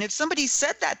waitress. And if somebody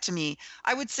said that to me,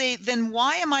 I would say, then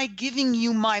why am I giving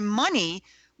you my money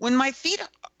when my feet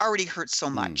already hurt so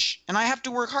much and I have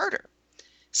to work harder?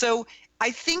 So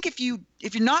I think if you're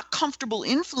not comfortable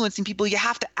influencing people, you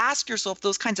have to ask yourself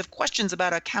those kinds of questions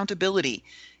about accountability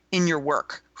in your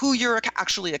work, who you're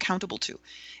actually accountable to.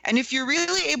 And if you're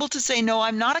really able to say, no,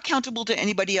 I'm not accountable to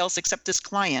anybody else except this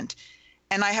client,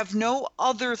 and I have no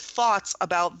other thoughts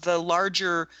about the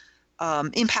larger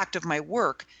impact of my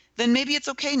work, then maybe it's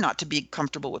okay not to be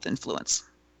comfortable with influence.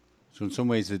 So in some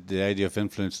ways, the idea of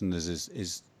influencing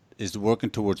is working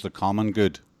towards the common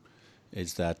good.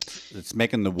 Is that it's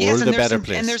making the world a better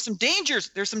place. And there's some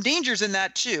dangers. There's some dangers in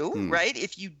that too, right?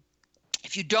 If you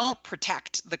don't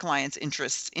protect the client's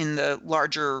interests in the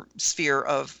larger sphere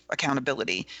of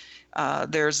accountability,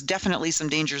 there's definitely some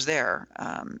dangers there.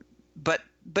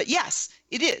 But yes,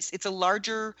 it is. It's a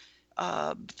larger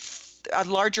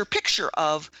picture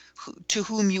of to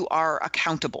whom you are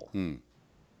accountable.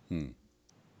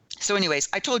 So anyways,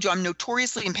 I told you I'm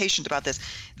notoriously impatient about this.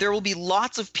 There will be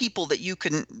lots of people that you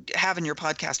can have in your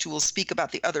podcast who will speak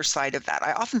about the other side of that.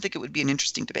 I often think it would be an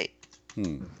interesting debate.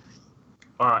 And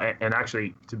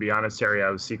actually, to be honest, Terry, I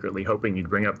was secretly hoping you'd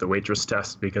bring up the waitress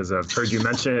test, because I've heard you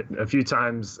mention it a few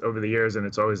times over the years, and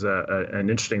it's always an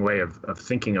interesting way of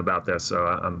thinking about this. So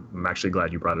I'm actually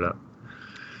glad you brought it up.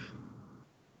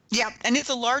 Yeah, and it's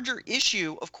a larger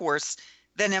issue, of course,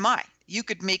 than MI. You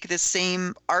could make this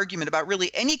same argument about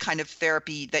really any kind of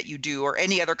therapy that you do or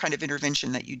any other kind of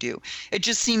intervention that you do. It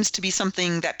just seems to be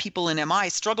something that people in MI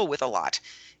struggle with a lot.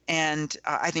 And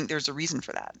I think there's a reason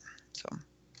for that. So.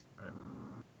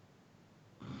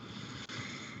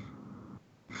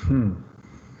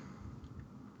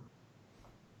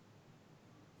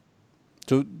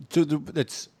 So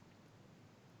it's,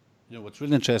 what's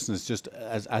really interesting is just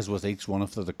as with each one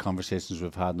of the conversations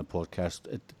we've had in the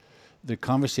podcast, the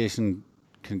conversation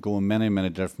can go in many, many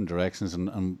different directions,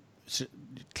 and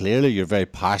clearly you're very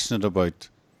passionate about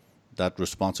that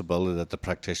responsibility that the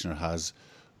practitioner has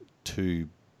to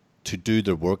to do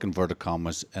their work, inverted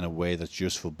commas, in a way that's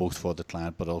useful both for the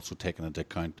client, but also taking into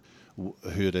account who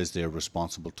it is they're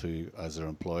responsible to as their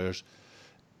employers.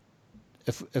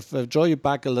 If I draw you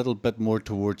back a little bit more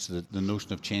towards the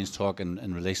notion of change talk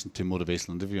in relation to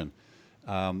motivational interviewing,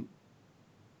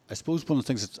 I suppose one of the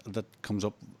things that comes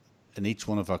up in each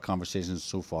one of our conversations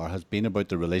so far has been about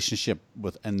the relationship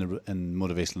in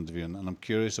motivational interviewing, and I'm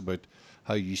curious about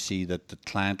how you see that the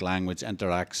client language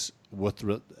interacts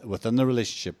within the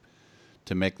relationship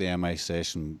to make the MI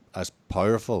session as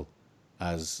powerful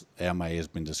as MI has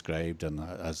been described and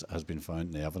has been found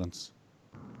in the evidence.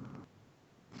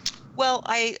 Well,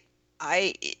 I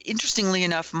interestingly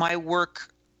enough,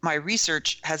 my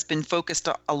research has been focused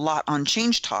a lot on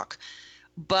change talk,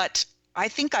 but I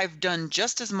think I've done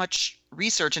just as much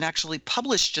research and actually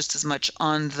published just as much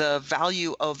on the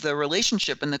value of the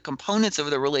relationship and the components of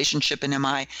the relationship in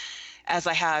MI as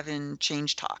I have in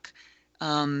change talk.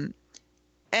 And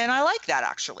I like that,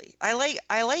 actually. I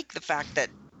like the fact that,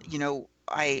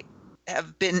 I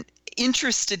have been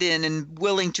interested in and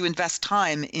willing to invest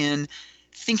time in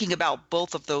thinking about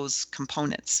both of those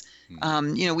components.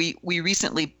 We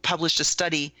recently published a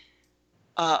study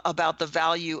about the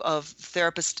value of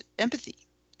therapist empathy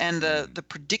and the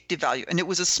predictive value, and it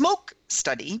was a smoke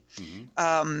study,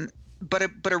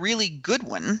 but a really good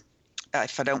one,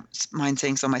 if I don't mind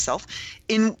saying so myself,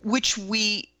 in which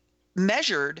we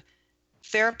measured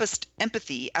therapist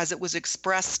empathy as it was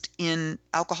expressed in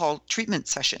alcohol treatment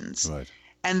sessions. Right.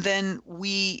 And then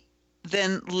we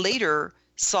later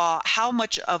saw how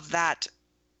much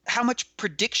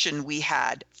prediction we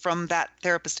had from that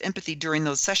therapist empathy during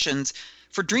those sessions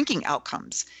for drinking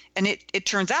outcomes. And it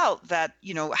turns out that,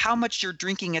 how much you're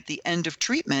drinking at the end of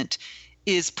treatment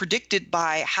is predicted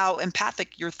by how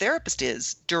empathic your therapist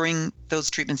is during those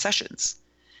treatment sessions.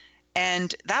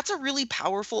 And that's a really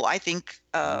powerful, I think,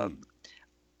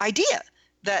 idea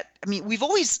that, we've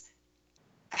always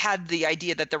had the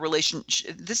idea that the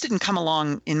relationship, this didn't come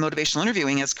along in motivational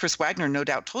interviewing, as Chris Wagner no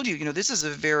doubt told you, this is a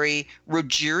very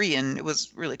Rogerian, it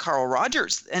was really Carl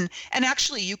Rogers. And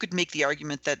actually you could make the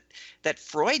argument that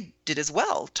Freud did as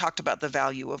well, talked about the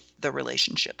value of the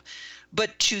relationship.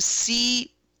 But to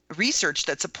see research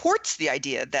that supports the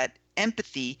idea that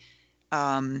empathy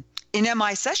in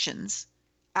MI sessions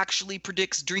actually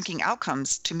predicts drinking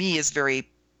outcomes, to me is very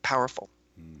powerful.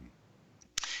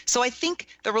 So I think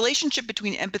the relationship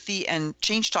between empathy and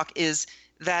change talk is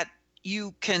that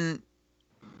you can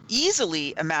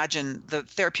easily imagine the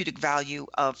therapeutic value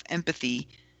of empathy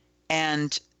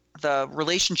and the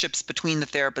relationships between the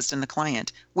therapist and the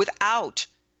client without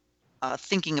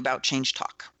thinking about change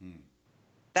talk.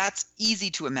 That's easy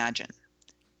to imagine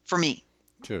for me.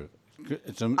 Sure.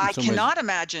 I cannot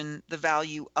imagine the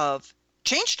value of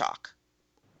change talk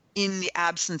in the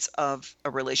absence of a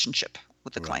relationship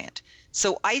with the client.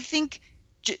 So I think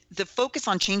the focus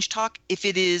on change talk, if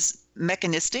it is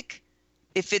mechanistic,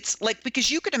 if it's like, because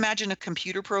you could imagine a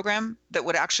computer program that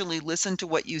would actually listen to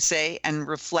what you say and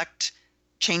reflect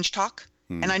change talk.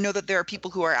 And I know that there are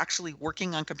people who are actually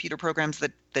working on computer programs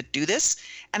that do this,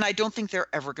 and I don't think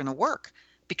they're ever going to work,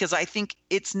 because I think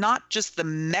it's not just the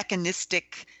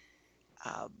mechanistic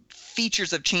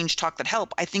features of change talk that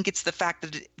help. I think it's the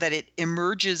fact that it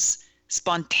emerges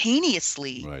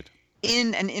spontaneously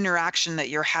in an interaction that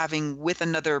you're having with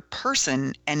another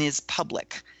person and is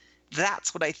public.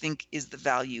 That's what I think is the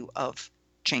value of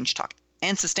change talk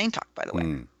and sustained talk, by the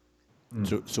way.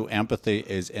 So empathy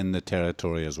is in the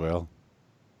territory as well.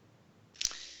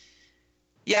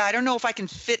 Yeah, I don't know if I can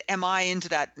fit MI into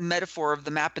that metaphor of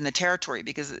the map in the territory,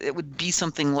 because it would be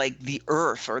something like the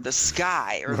earth or the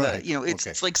sky or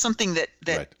it's like something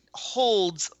that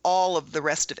holds all of the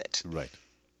rest of it. Right.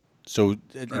 So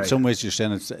in some ways you're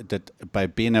saying that by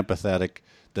being empathetic,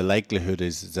 the likelihood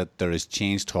is that there is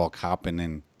change talk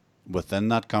happening within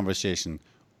that conversation,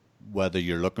 whether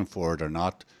you're looking for it or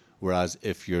not. Whereas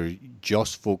if you're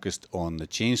just focused on the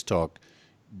change talk,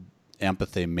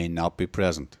 empathy may not be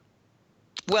present.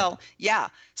 Well, yeah.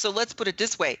 So let's put it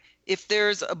this way. If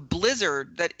there's a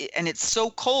blizzard and it's so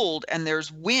cold and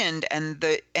there's wind and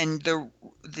the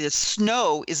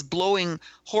snow is blowing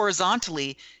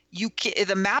horizontally,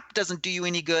 the map doesn't do you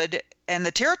any good and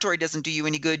the territory doesn't do you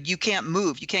any good. You can't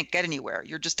move. You can't get anywhere.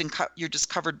 You're just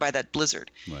covered by that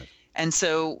blizzard. Right. And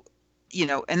so,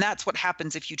 and that's what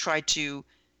happens if you try to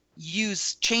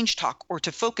use change talk or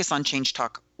to focus on change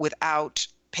talk without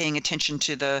paying attention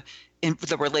to the in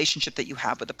the relationship that you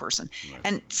have with the person. Right.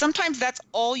 And sometimes that's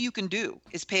all you can do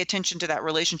is pay attention to that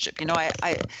relationship.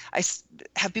 I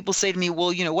have people say to me,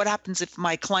 well, what happens if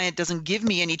my client doesn't give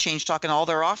me any change talk and all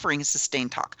they're offering is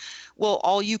sustained talk? Well,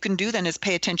 all you can do then is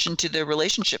pay attention to the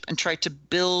relationship and try to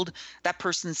build that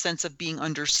person's sense of being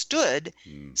understood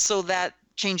so that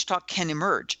change talk can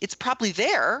emerge. It's probably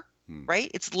there,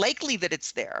 right? It's likely that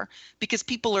it's there because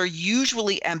people are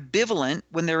usually ambivalent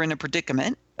when they're in a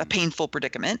predicament, a painful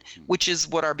predicament, which is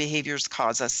what our behaviors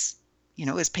cause us,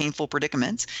 as painful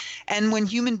predicaments. And when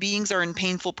human beings are in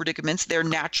painful predicaments, they're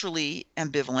naturally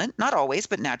ambivalent, not always,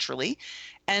 but naturally.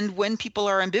 And when people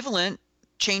are ambivalent,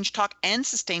 change talk and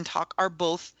sustained talk are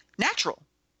both natural.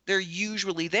 They're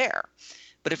usually there.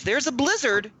 But if there's a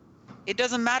blizzard, it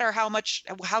doesn't matter how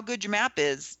good your map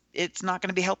is, it's not going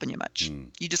to be helping you much.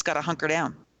 You just got to hunker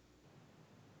down.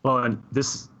 Well, and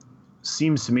this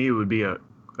seems to me it would be a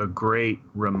great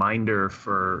reminder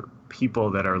for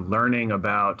people that are learning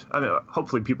about,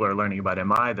 hopefully people are learning about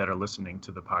MI that are listening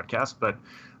to the podcast, but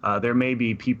there may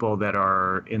be people that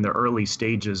are in the early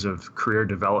stages of career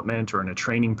development or in a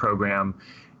training program,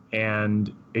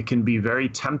 and it can be very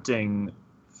tempting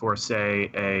for, say,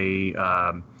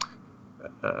 a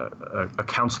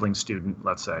counseling student,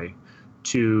 let's say,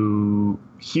 to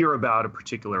hear about a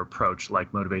particular approach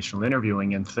like motivational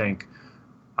interviewing and think,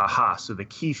 aha, so the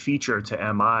key feature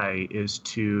to MI is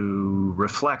to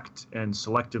reflect and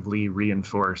selectively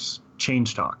reinforce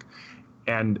change talk.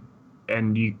 And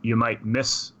you might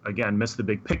miss the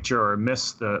big picture or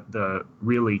miss the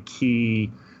really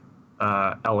key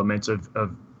elements of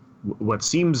what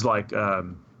seems like a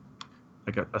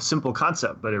simple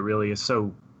concept, but it really is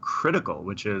so critical,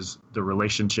 which is the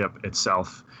relationship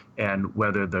itself and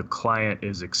whether the client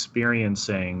is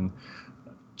experiencing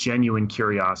genuine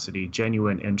curiosity,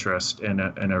 genuine interest, and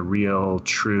a real,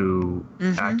 true,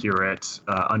 accurate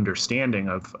understanding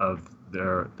of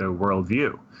their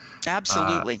worldview.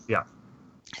 Absolutely. Yeah.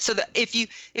 So that if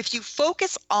you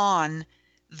focus on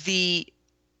the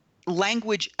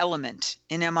language element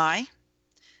in MI,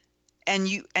 and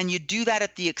you do that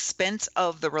at the expense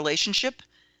of the relationship,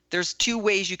 there's two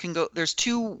ways you can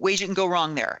go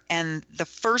wrong there. And the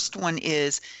first one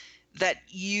is that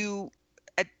you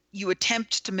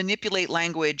attempt to manipulate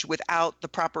language without the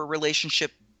proper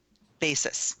relationship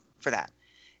basis for that.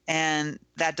 And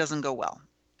that doesn't go well.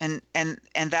 And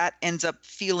that ends up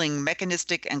feeling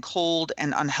mechanistic and cold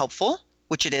and unhelpful,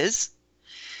 which it is.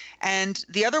 And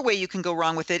the other way you can go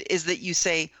wrong with it is that you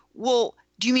say, well,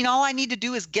 do you mean all I need to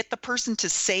do is get the person to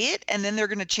say it and then they're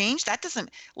going to change? That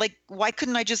doesn't, why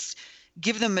couldn't I just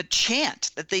give them a chant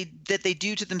that they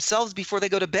do to themselves before they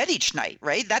go to bed each night,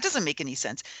 right? That doesn't make any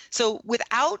sense. So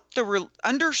without the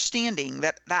understanding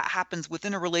that happens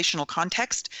within a relational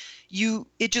context,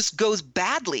 it just goes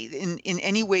badly in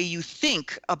any way you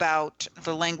think about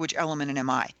the language element in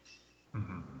MI.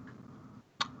 Mm-hmm.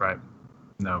 Right.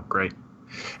 No, great.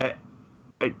 I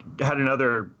had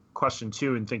another question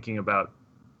too in thinking about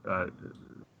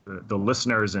the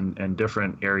listeners and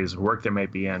different areas of work they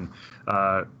might be in.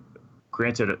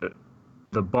 Granted,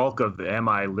 the bulk of the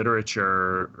MI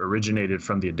literature originated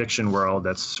from the addiction world.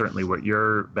 That's certainly what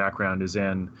your background is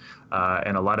in.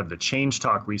 And a lot of the change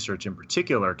talk research in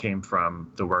particular came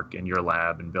from the work in your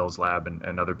lab and Bill's lab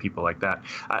and other people like that.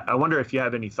 I wonder if you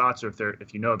have any thoughts or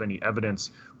if you know of any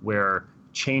evidence where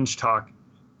change talk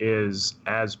is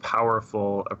as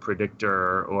powerful a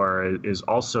predictor or is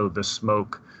also the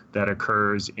smoke that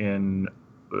occurs in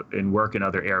work in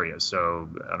other areas. So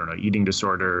I don't know, eating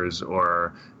disorders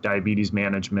or diabetes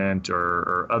management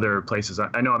or other places.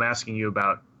 I know I'm asking you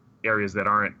about areas that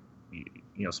aren't,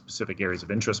 specific areys of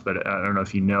interest, but I don't know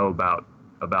if you know about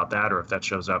that or if that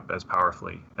shows up as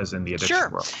powerfully as in the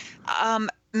addiction world.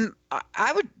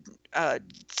 I would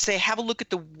say have a look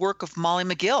at the work of Molly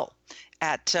McGill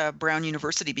at Brown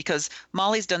University, because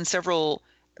Molly's done several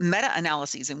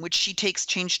meta-analyses in which she takes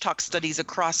change talk studies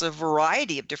across a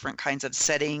variety of different kinds of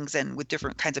settings and with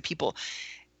different kinds of people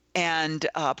and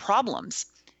problems,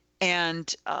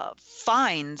 and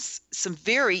finds some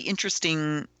very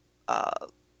interesting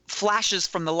flashes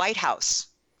from the lighthouse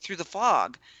through the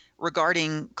fog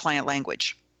regarding client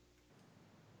language.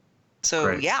 So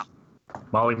Great. Yeah.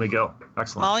 Molly McGill.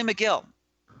 Excellent. Molly McGill,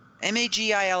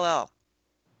 MAGILL.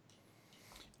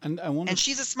 And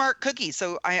she's a smart cookie,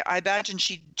 so I imagine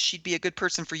she'd be a good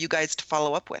person for you guys to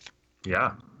follow up with.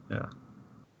 Yeah. Good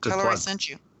Tell her I sent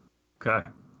you. Okay,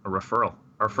 a referral,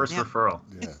 our first referral.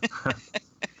 Yeah.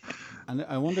 And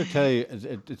I wonder, Terry,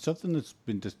 it's something that's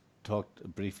been just talked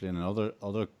briefly in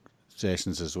other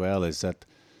sessions as well, is that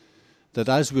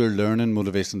as we're learning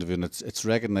motivational interviewing, it's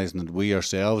recognizing that we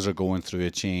ourselves are going through a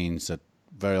change, that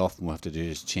very often we have to do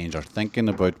is change our thinking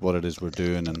about what it is we're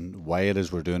doing and why it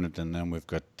is we're doing it, and then we've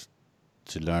got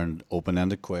to learn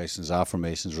open-ended questions,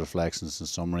 affirmations, reflections, and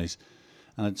summaries.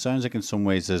 And it sounds like in some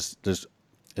ways it's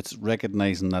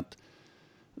recognizing that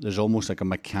there's almost like a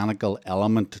mechanical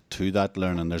element to that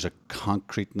learning. There's a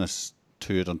concreteness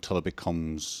to it until it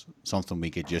becomes something we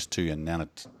get used to, and then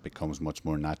it becomes much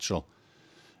more natural.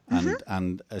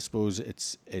 And I suppose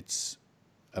it's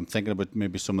I'm thinking about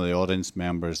maybe some of the audience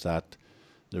members that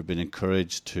they've been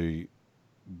encouraged to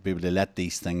be able to let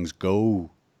these things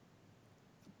go.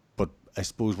 But I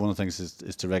suppose one of the things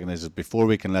is to recognize that before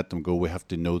we can let them go, we have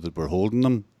to know that we're holding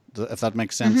them, if that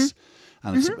makes sense.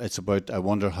 And it's about, I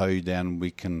wonder how then we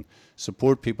can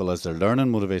support people as they're learning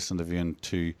motivational interviewing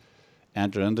to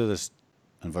enter into this,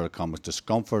 inverted commas,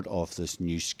 discomfort of this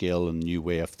new skill and new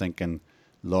way of thinking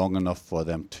long enough for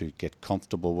them to get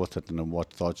comfortable with it. And then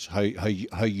what thoughts, how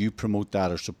you promote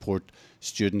that or support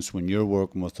students when you're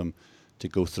working with them to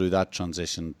go through that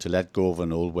transition, to let go of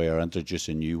an old way or introduce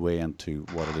a new way into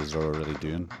what it is they're already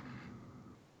doing.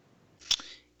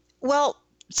 Well,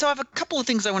 so I have a couple of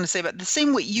things I want to say about the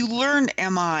same way you learn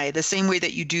MI, the same way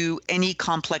that you do any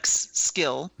complex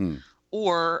skill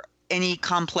or any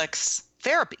complex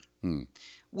therapy,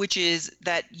 which is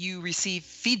that you receive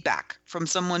feedback from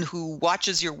someone who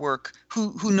watches your work,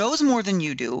 who knows more than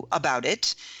you do about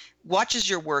it, watches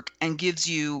your work and gives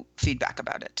you feedback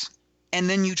about it. And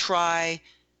then you try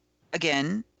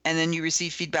again, and then you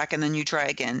receive feedback, and then you try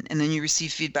again, and then you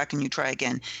receive feedback and you try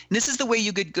again. And this is the way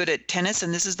you get good at tennis,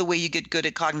 and this is the way you get good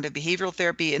at cognitive behavioral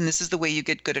therapy, and this is the way you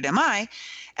get good at MI.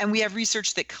 And we have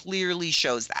research that clearly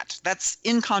shows that. That's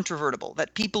incontrovertible,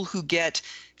 that people who get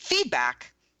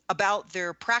feedback about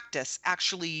their practice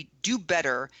actually do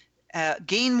better,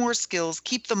 gain more skills,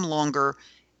 keep them longer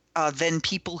than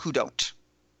people who don't.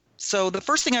 So the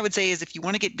first thing I would say is if you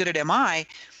want to get good at MI,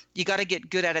 you got to get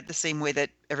good at it the same way that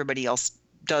everybody else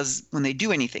does when they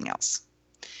do anything else.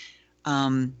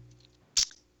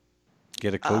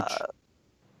 Get a coach.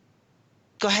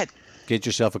 Go ahead. Get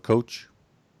yourself a coach.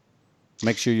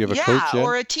 Make sure you have a coach. Yeah,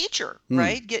 or a teacher,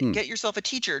 right? Get yourself a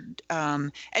teacher.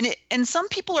 And some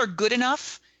people are good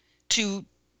enough to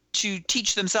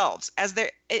teach themselves as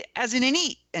in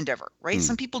any endeavor, right?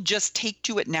 Some people just take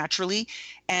to it naturally,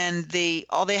 and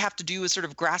all they have to do is sort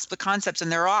of grasp the concepts, and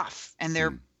they're off, and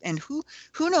they're and who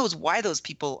knows why those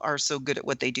people are so good at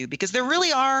what they do, because there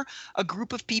really are a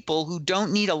group of people who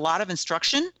don't need a lot of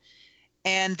instruction,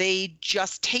 and they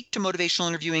just take to motivational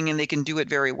interviewing and they can do it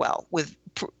very well with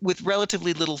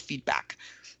relatively little feedback.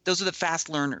 Those are the fast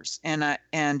learners and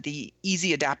the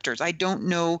easy adapters.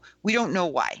 We don't know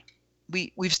why.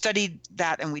 We've studied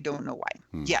that and we don't know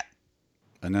why yet.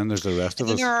 And then there's the rest of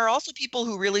us. And there are also people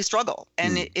who really struggle,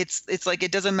 and it's like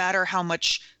it doesn't matter how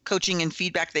much coaching and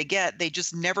feedback they get, they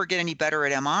just never get any better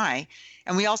at MI.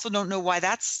 And we also don't know why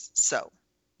that's so,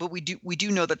 but we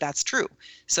do know that that's true.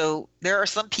 So there are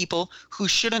some people who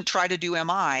shouldn't try to do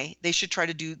MI. They should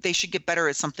get better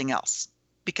at something else,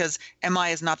 because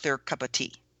MI is not their cup of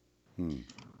tea.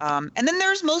 And then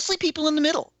there's mostly people in the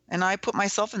middle. And I put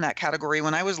myself in that category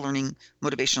when I was learning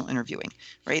motivational interviewing,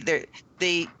 right?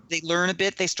 They learn a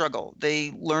bit, they struggle.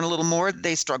 They learn a little more,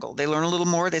 they struggle. They learn a little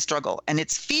more, they struggle. And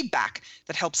it's feedback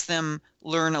that helps them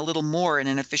learn a little more in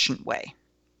an efficient way.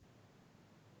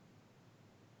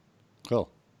 Cool.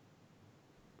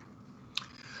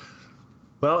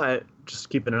 Well, just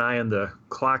keeping an eye on the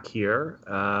clock here.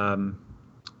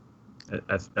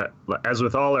 As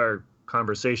with all our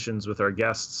conversations with our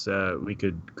guests, we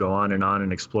could go on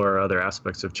and explore other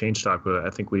aspects of Change Talk, but I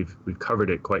think we've covered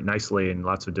it quite nicely in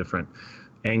lots of different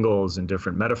angles and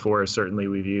different metaphors. Certainly,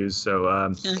 we've used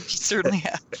certainly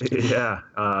have. Yeah,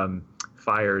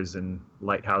 fires and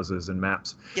lighthouses and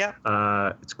maps. Yeah,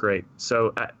 it's great.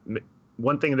 So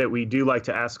one thing that we do like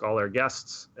to ask all our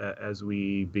guests as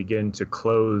we begin to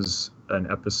close an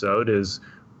episode is,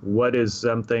 what is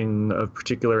something of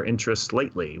particular interest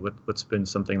lately? What's been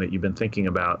something that you've been thinking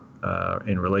about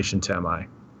in relation to MI?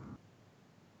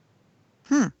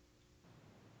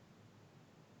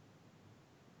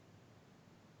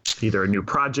 Either a new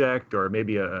project or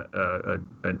maybe a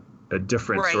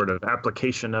different sort of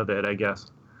application of it, I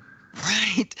guess.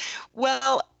 Right.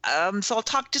 Well, so I'll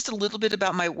talk just a little bit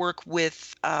about my work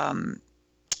with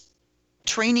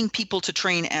training people to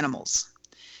train animals.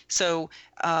 So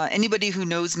anybody who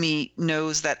knows me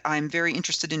knows that I'm very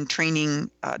interested in training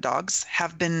dogs,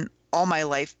 have been all my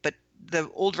life, but the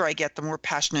older I get, the more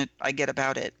passionate I get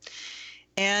about it.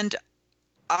 And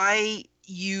I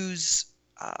use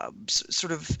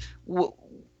sort of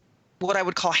what I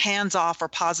would call hands-off or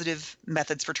positive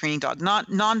methods for training dogs,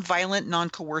 not non-violent,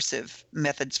 non-coercive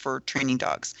methods for training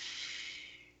dogs.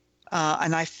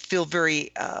 and I feel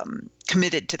very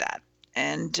committed to that.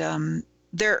 And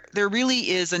there really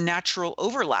is a natural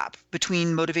overlap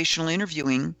between motivational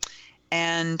interviewing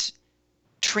and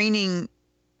training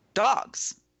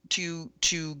dogs to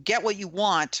get what you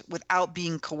want without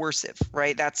being coercive,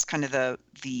 right? That's kind of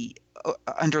the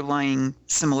underlying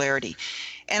similarity.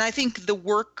 And I think the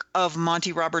work of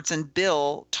Monty Roberts and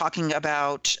Bill talking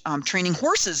about training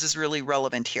horses is really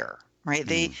relevant here, right?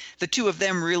 The two of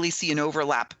them really see an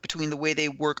overlap between the way they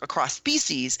work across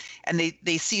species, and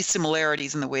they see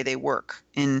similarities in the way they work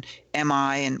in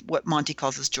MI and what Monty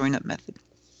calls his join-up method.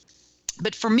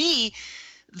 But for me,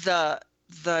 the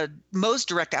most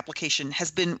direct application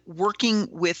has been working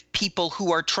with people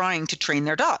who are trying to train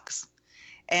their dogs.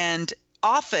 And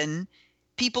often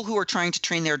people who are trying to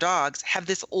train their dogs have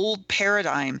this old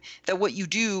paradigm that what you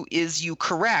do is you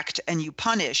correct and you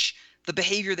punish the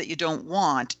behavior that you don't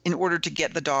want in order to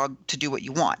get the dog to do what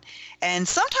you want. And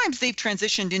sometimes they've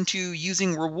transitioned into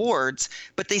using rewards,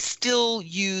 but they still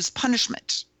use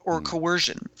punishment or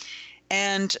coercion.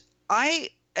 And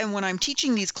when I'm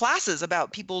teaching these classes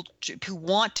about people who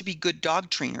want to be good dog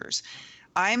trainers,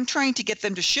 I'm trying to get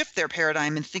them to shift their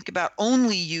paradigm and think about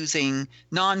only using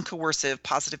non-coercive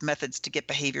positive methods to get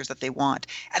behaviors that they want.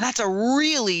 And that's a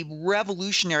really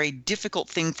revolutionary, difficult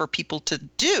thing for people to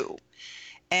do.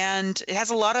 And it has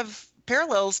a lot of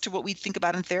parallels to what we think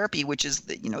about in therapy, which is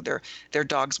that, their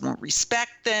dogs won't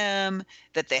respect them,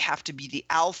 that they have to be the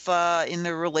alpha in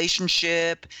their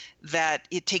relationship, that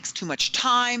it takes too much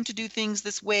time to do things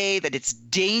this way, that it's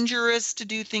dangerous to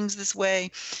do things this way,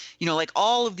 like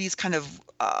all of these kind of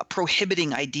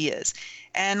prohibiting ideas.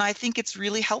 And I think it's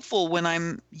really helpful when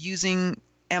I'm using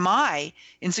MI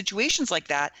in situations like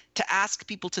that to ask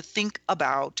people to think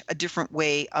about a different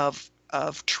way of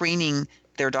training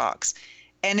their dogs.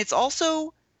 And it's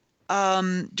also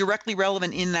directly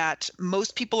relevant in that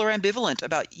most people are ambivalent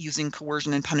about using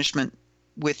coercion and punishment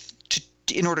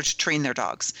in order to train their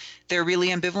dogs. They're really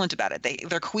ambivalent about it.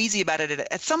 They're queasy about it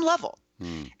at some level.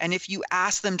 And if you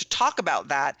ask them to talk about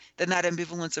that, then that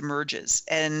ambivalence emerges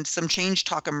and some change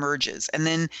talk emerges. And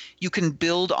then you can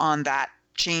build on that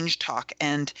change talk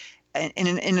and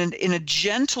in a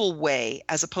gentle way,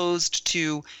 as opposed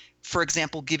to, for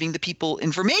example, giving the people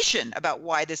information about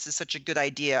why this is such a good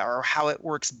idea or how it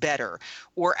works better,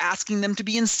 or asking them to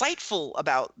be insightful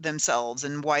about themselves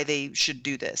and why they should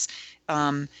do this.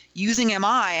 Using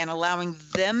MI and allowing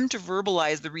them to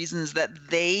verbalize the reasons that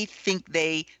they think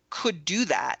they could do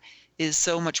that is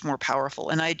so much more powerful.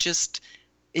 And I just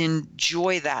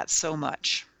enjoy that so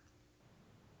much.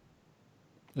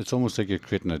 It's almost like you're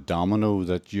creating a domino,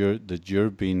 that you're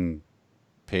being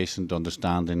patient,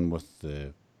 understanding with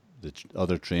the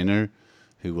other trainer,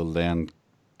 who will then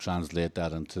translate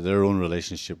that into their own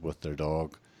relationship with their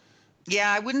dog.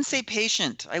 Yeah, I wouldn't say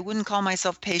patient. I wouldn't call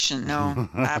myself patient. No,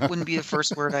 that wouldn't be the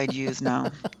first word I'd use. No,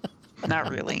 not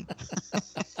really.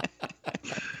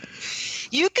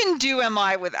 You can do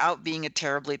MI without being a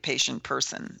terribly patient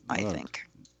person, I think.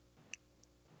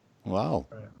 Wow.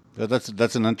 Yeah,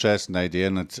 that's an interesting idea,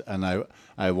 and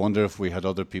I wonder if we had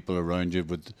other people around you,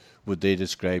 would they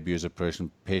describe you as a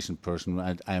patient person?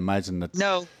 I imagine that.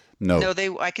 No.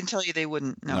 I can tell you they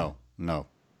wouldn't. No.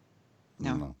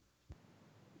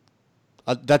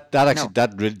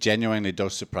 That genuinely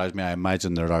does surprise me. I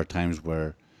imagine there are times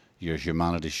where your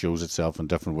humanity shows itself in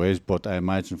different ways, but I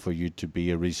imagine for you to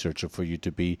be a researcher, for you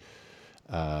to be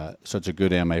such a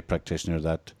good MI practitioner,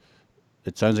 that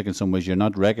it sounds like in some ways you're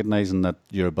not recognizing that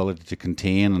your ability to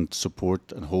contain and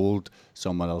support and hold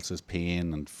someone else's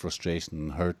pain and frustration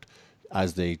and hurt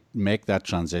as they make that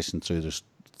transition through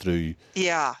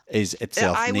is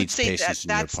itself I needs would say patience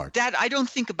on your part. That I don't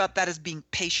think about that as being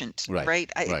patient, right?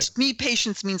 To me,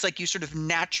 patience means like you sort of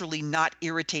naturally not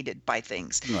irritated by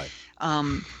things. Right.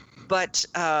 But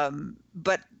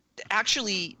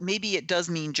actually, maybe it does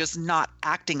mean just not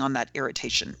acting on that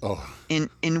irritation. Oh.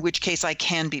 In which case I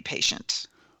can be patient.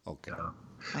 Okay.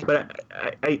 But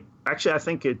I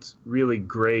think it's really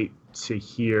great to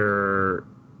hear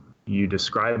you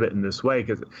describe it in this way,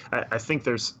 because I think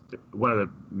there's one of the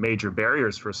major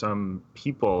barriers for some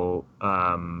people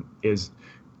is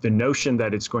the notion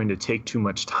that it's going to take too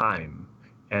much time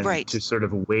and to sort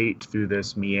of wait through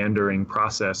this meandering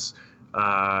process.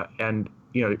 And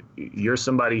you're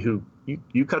somebody who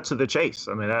you cut to the chase.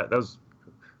 I mean, that was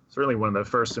certainly one of the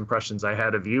first impressions I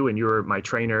had of you, and you were my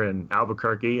trainer in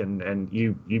Albuquerque, and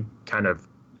you kind of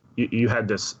you had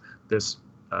this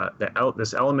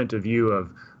element of you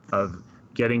of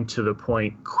getting to the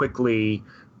point quickly,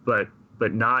 but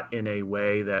not in a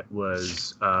way that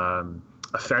was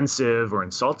offensive or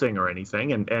insulting or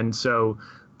anything. And so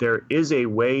there is a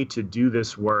way to do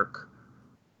this work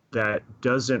that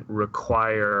doesn't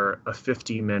require a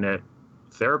 50-minute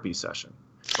therapy session,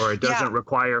 or it doesn't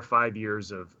require 5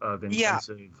 years of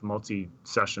intensive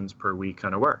multi-sessions per week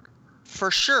kind of work. For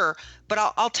sure.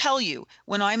 But I'll tell you,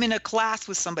 when I'm in a class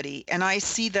with somebody and I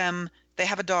see them, they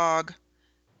have a dog,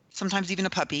 sometimes even a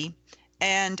puppy,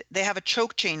 and they have a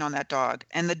choke chain on that dog,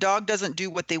 and the dog doesn't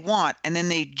do what they want, and then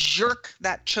they jerk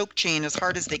that choke chain as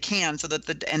hard as they can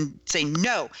and say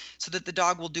no, so that the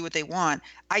dog will do what they want.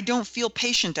 I don't feel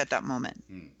patient at that moment.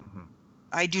 Mm-hmm.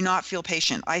 I do not feel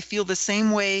patient. I feel the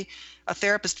same way a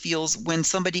therapist feels when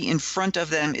somebody in front of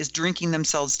them is drinking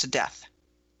themselves to death,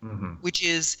 which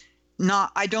is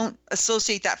not, I don't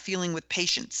associate that feeling with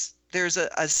patience. There's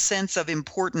a sense of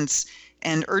importance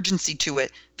and urgency to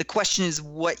it. The question is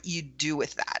what you do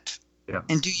with that. Yeah.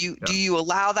 And do you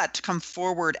allow that to come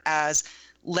forward as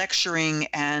lecturing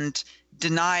and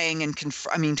denying and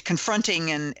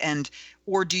confronting and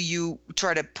or do you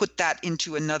try to put that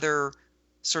into another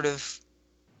sort of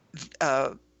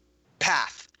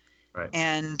path? Right.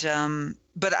 And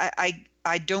but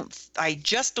I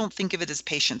just don't think of it as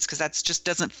patience, because that just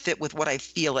doesn't fit with what I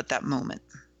feel at that moment.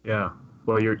 Yeah.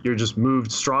 Well, you're just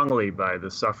moved strongly by the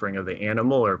suffering of the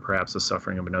animal, or perhaps the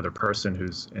suffering of another person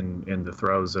who's in the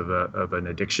throes of an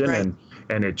addiction, right.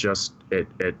 and it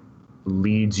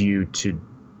leads you to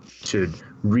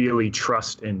really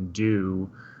trust and do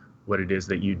what it is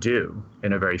that you do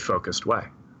in a very focused way.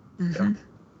 Mm-hmm.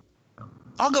 Yeah.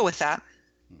 I'll go with that.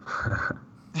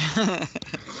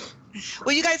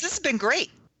 Well, you guys, this has been great.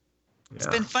 It's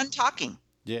been fun talking.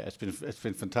 Yeah, it's been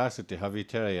fantastic to have you,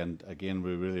 Terry, and again,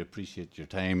 we really appreciate your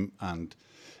time. And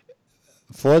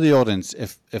for the audience,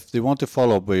 if they want to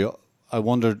follow up, I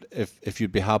wondered if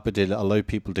you'd be happy to allow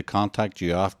people to contact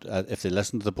you after, if they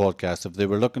listen to the podcast, if they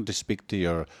were looking to speak to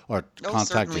you or contact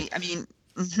certainly. you. I mean,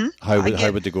 how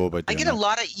would they go about doing that? I get a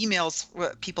lot of emails,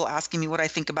 people asking me what I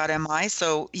think about MI.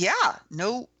 So yeah,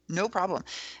 no problem.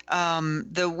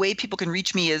 The way people can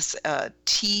reach me is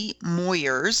T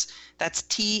Moyers. That's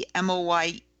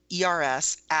TMOYERS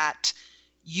at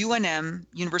UNM,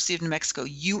 University of New Mexico,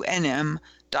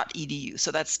 UNM.edu.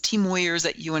 So that's T Moyers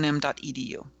at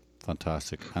UNM.edu.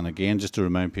 Fantastic. And again, just to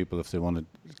remind people, if they want to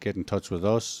get in touch with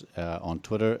us on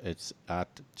Twitter, it's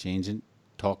at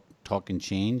Talk and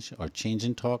Change, or Change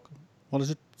and Talk. What is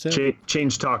it?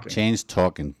 Change Talking. Change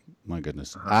Talking. My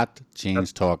goodness. At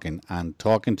Change Talking, and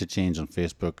Talking to Change on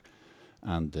Facebook.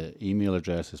 And the email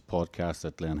address is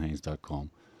podcast@glenhines.com.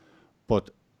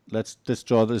 But let's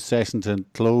draw this session to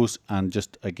close. And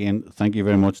just again, thank you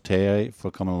very much, Terry,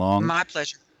 for coming along. My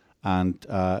pleasure. And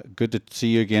good to see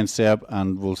you again, Seb.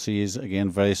 And we'll see you again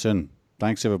very soon.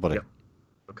 Thanks, everybody. Yep.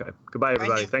 Okay. Goodbye,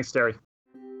 everybody. Thanks, Terry.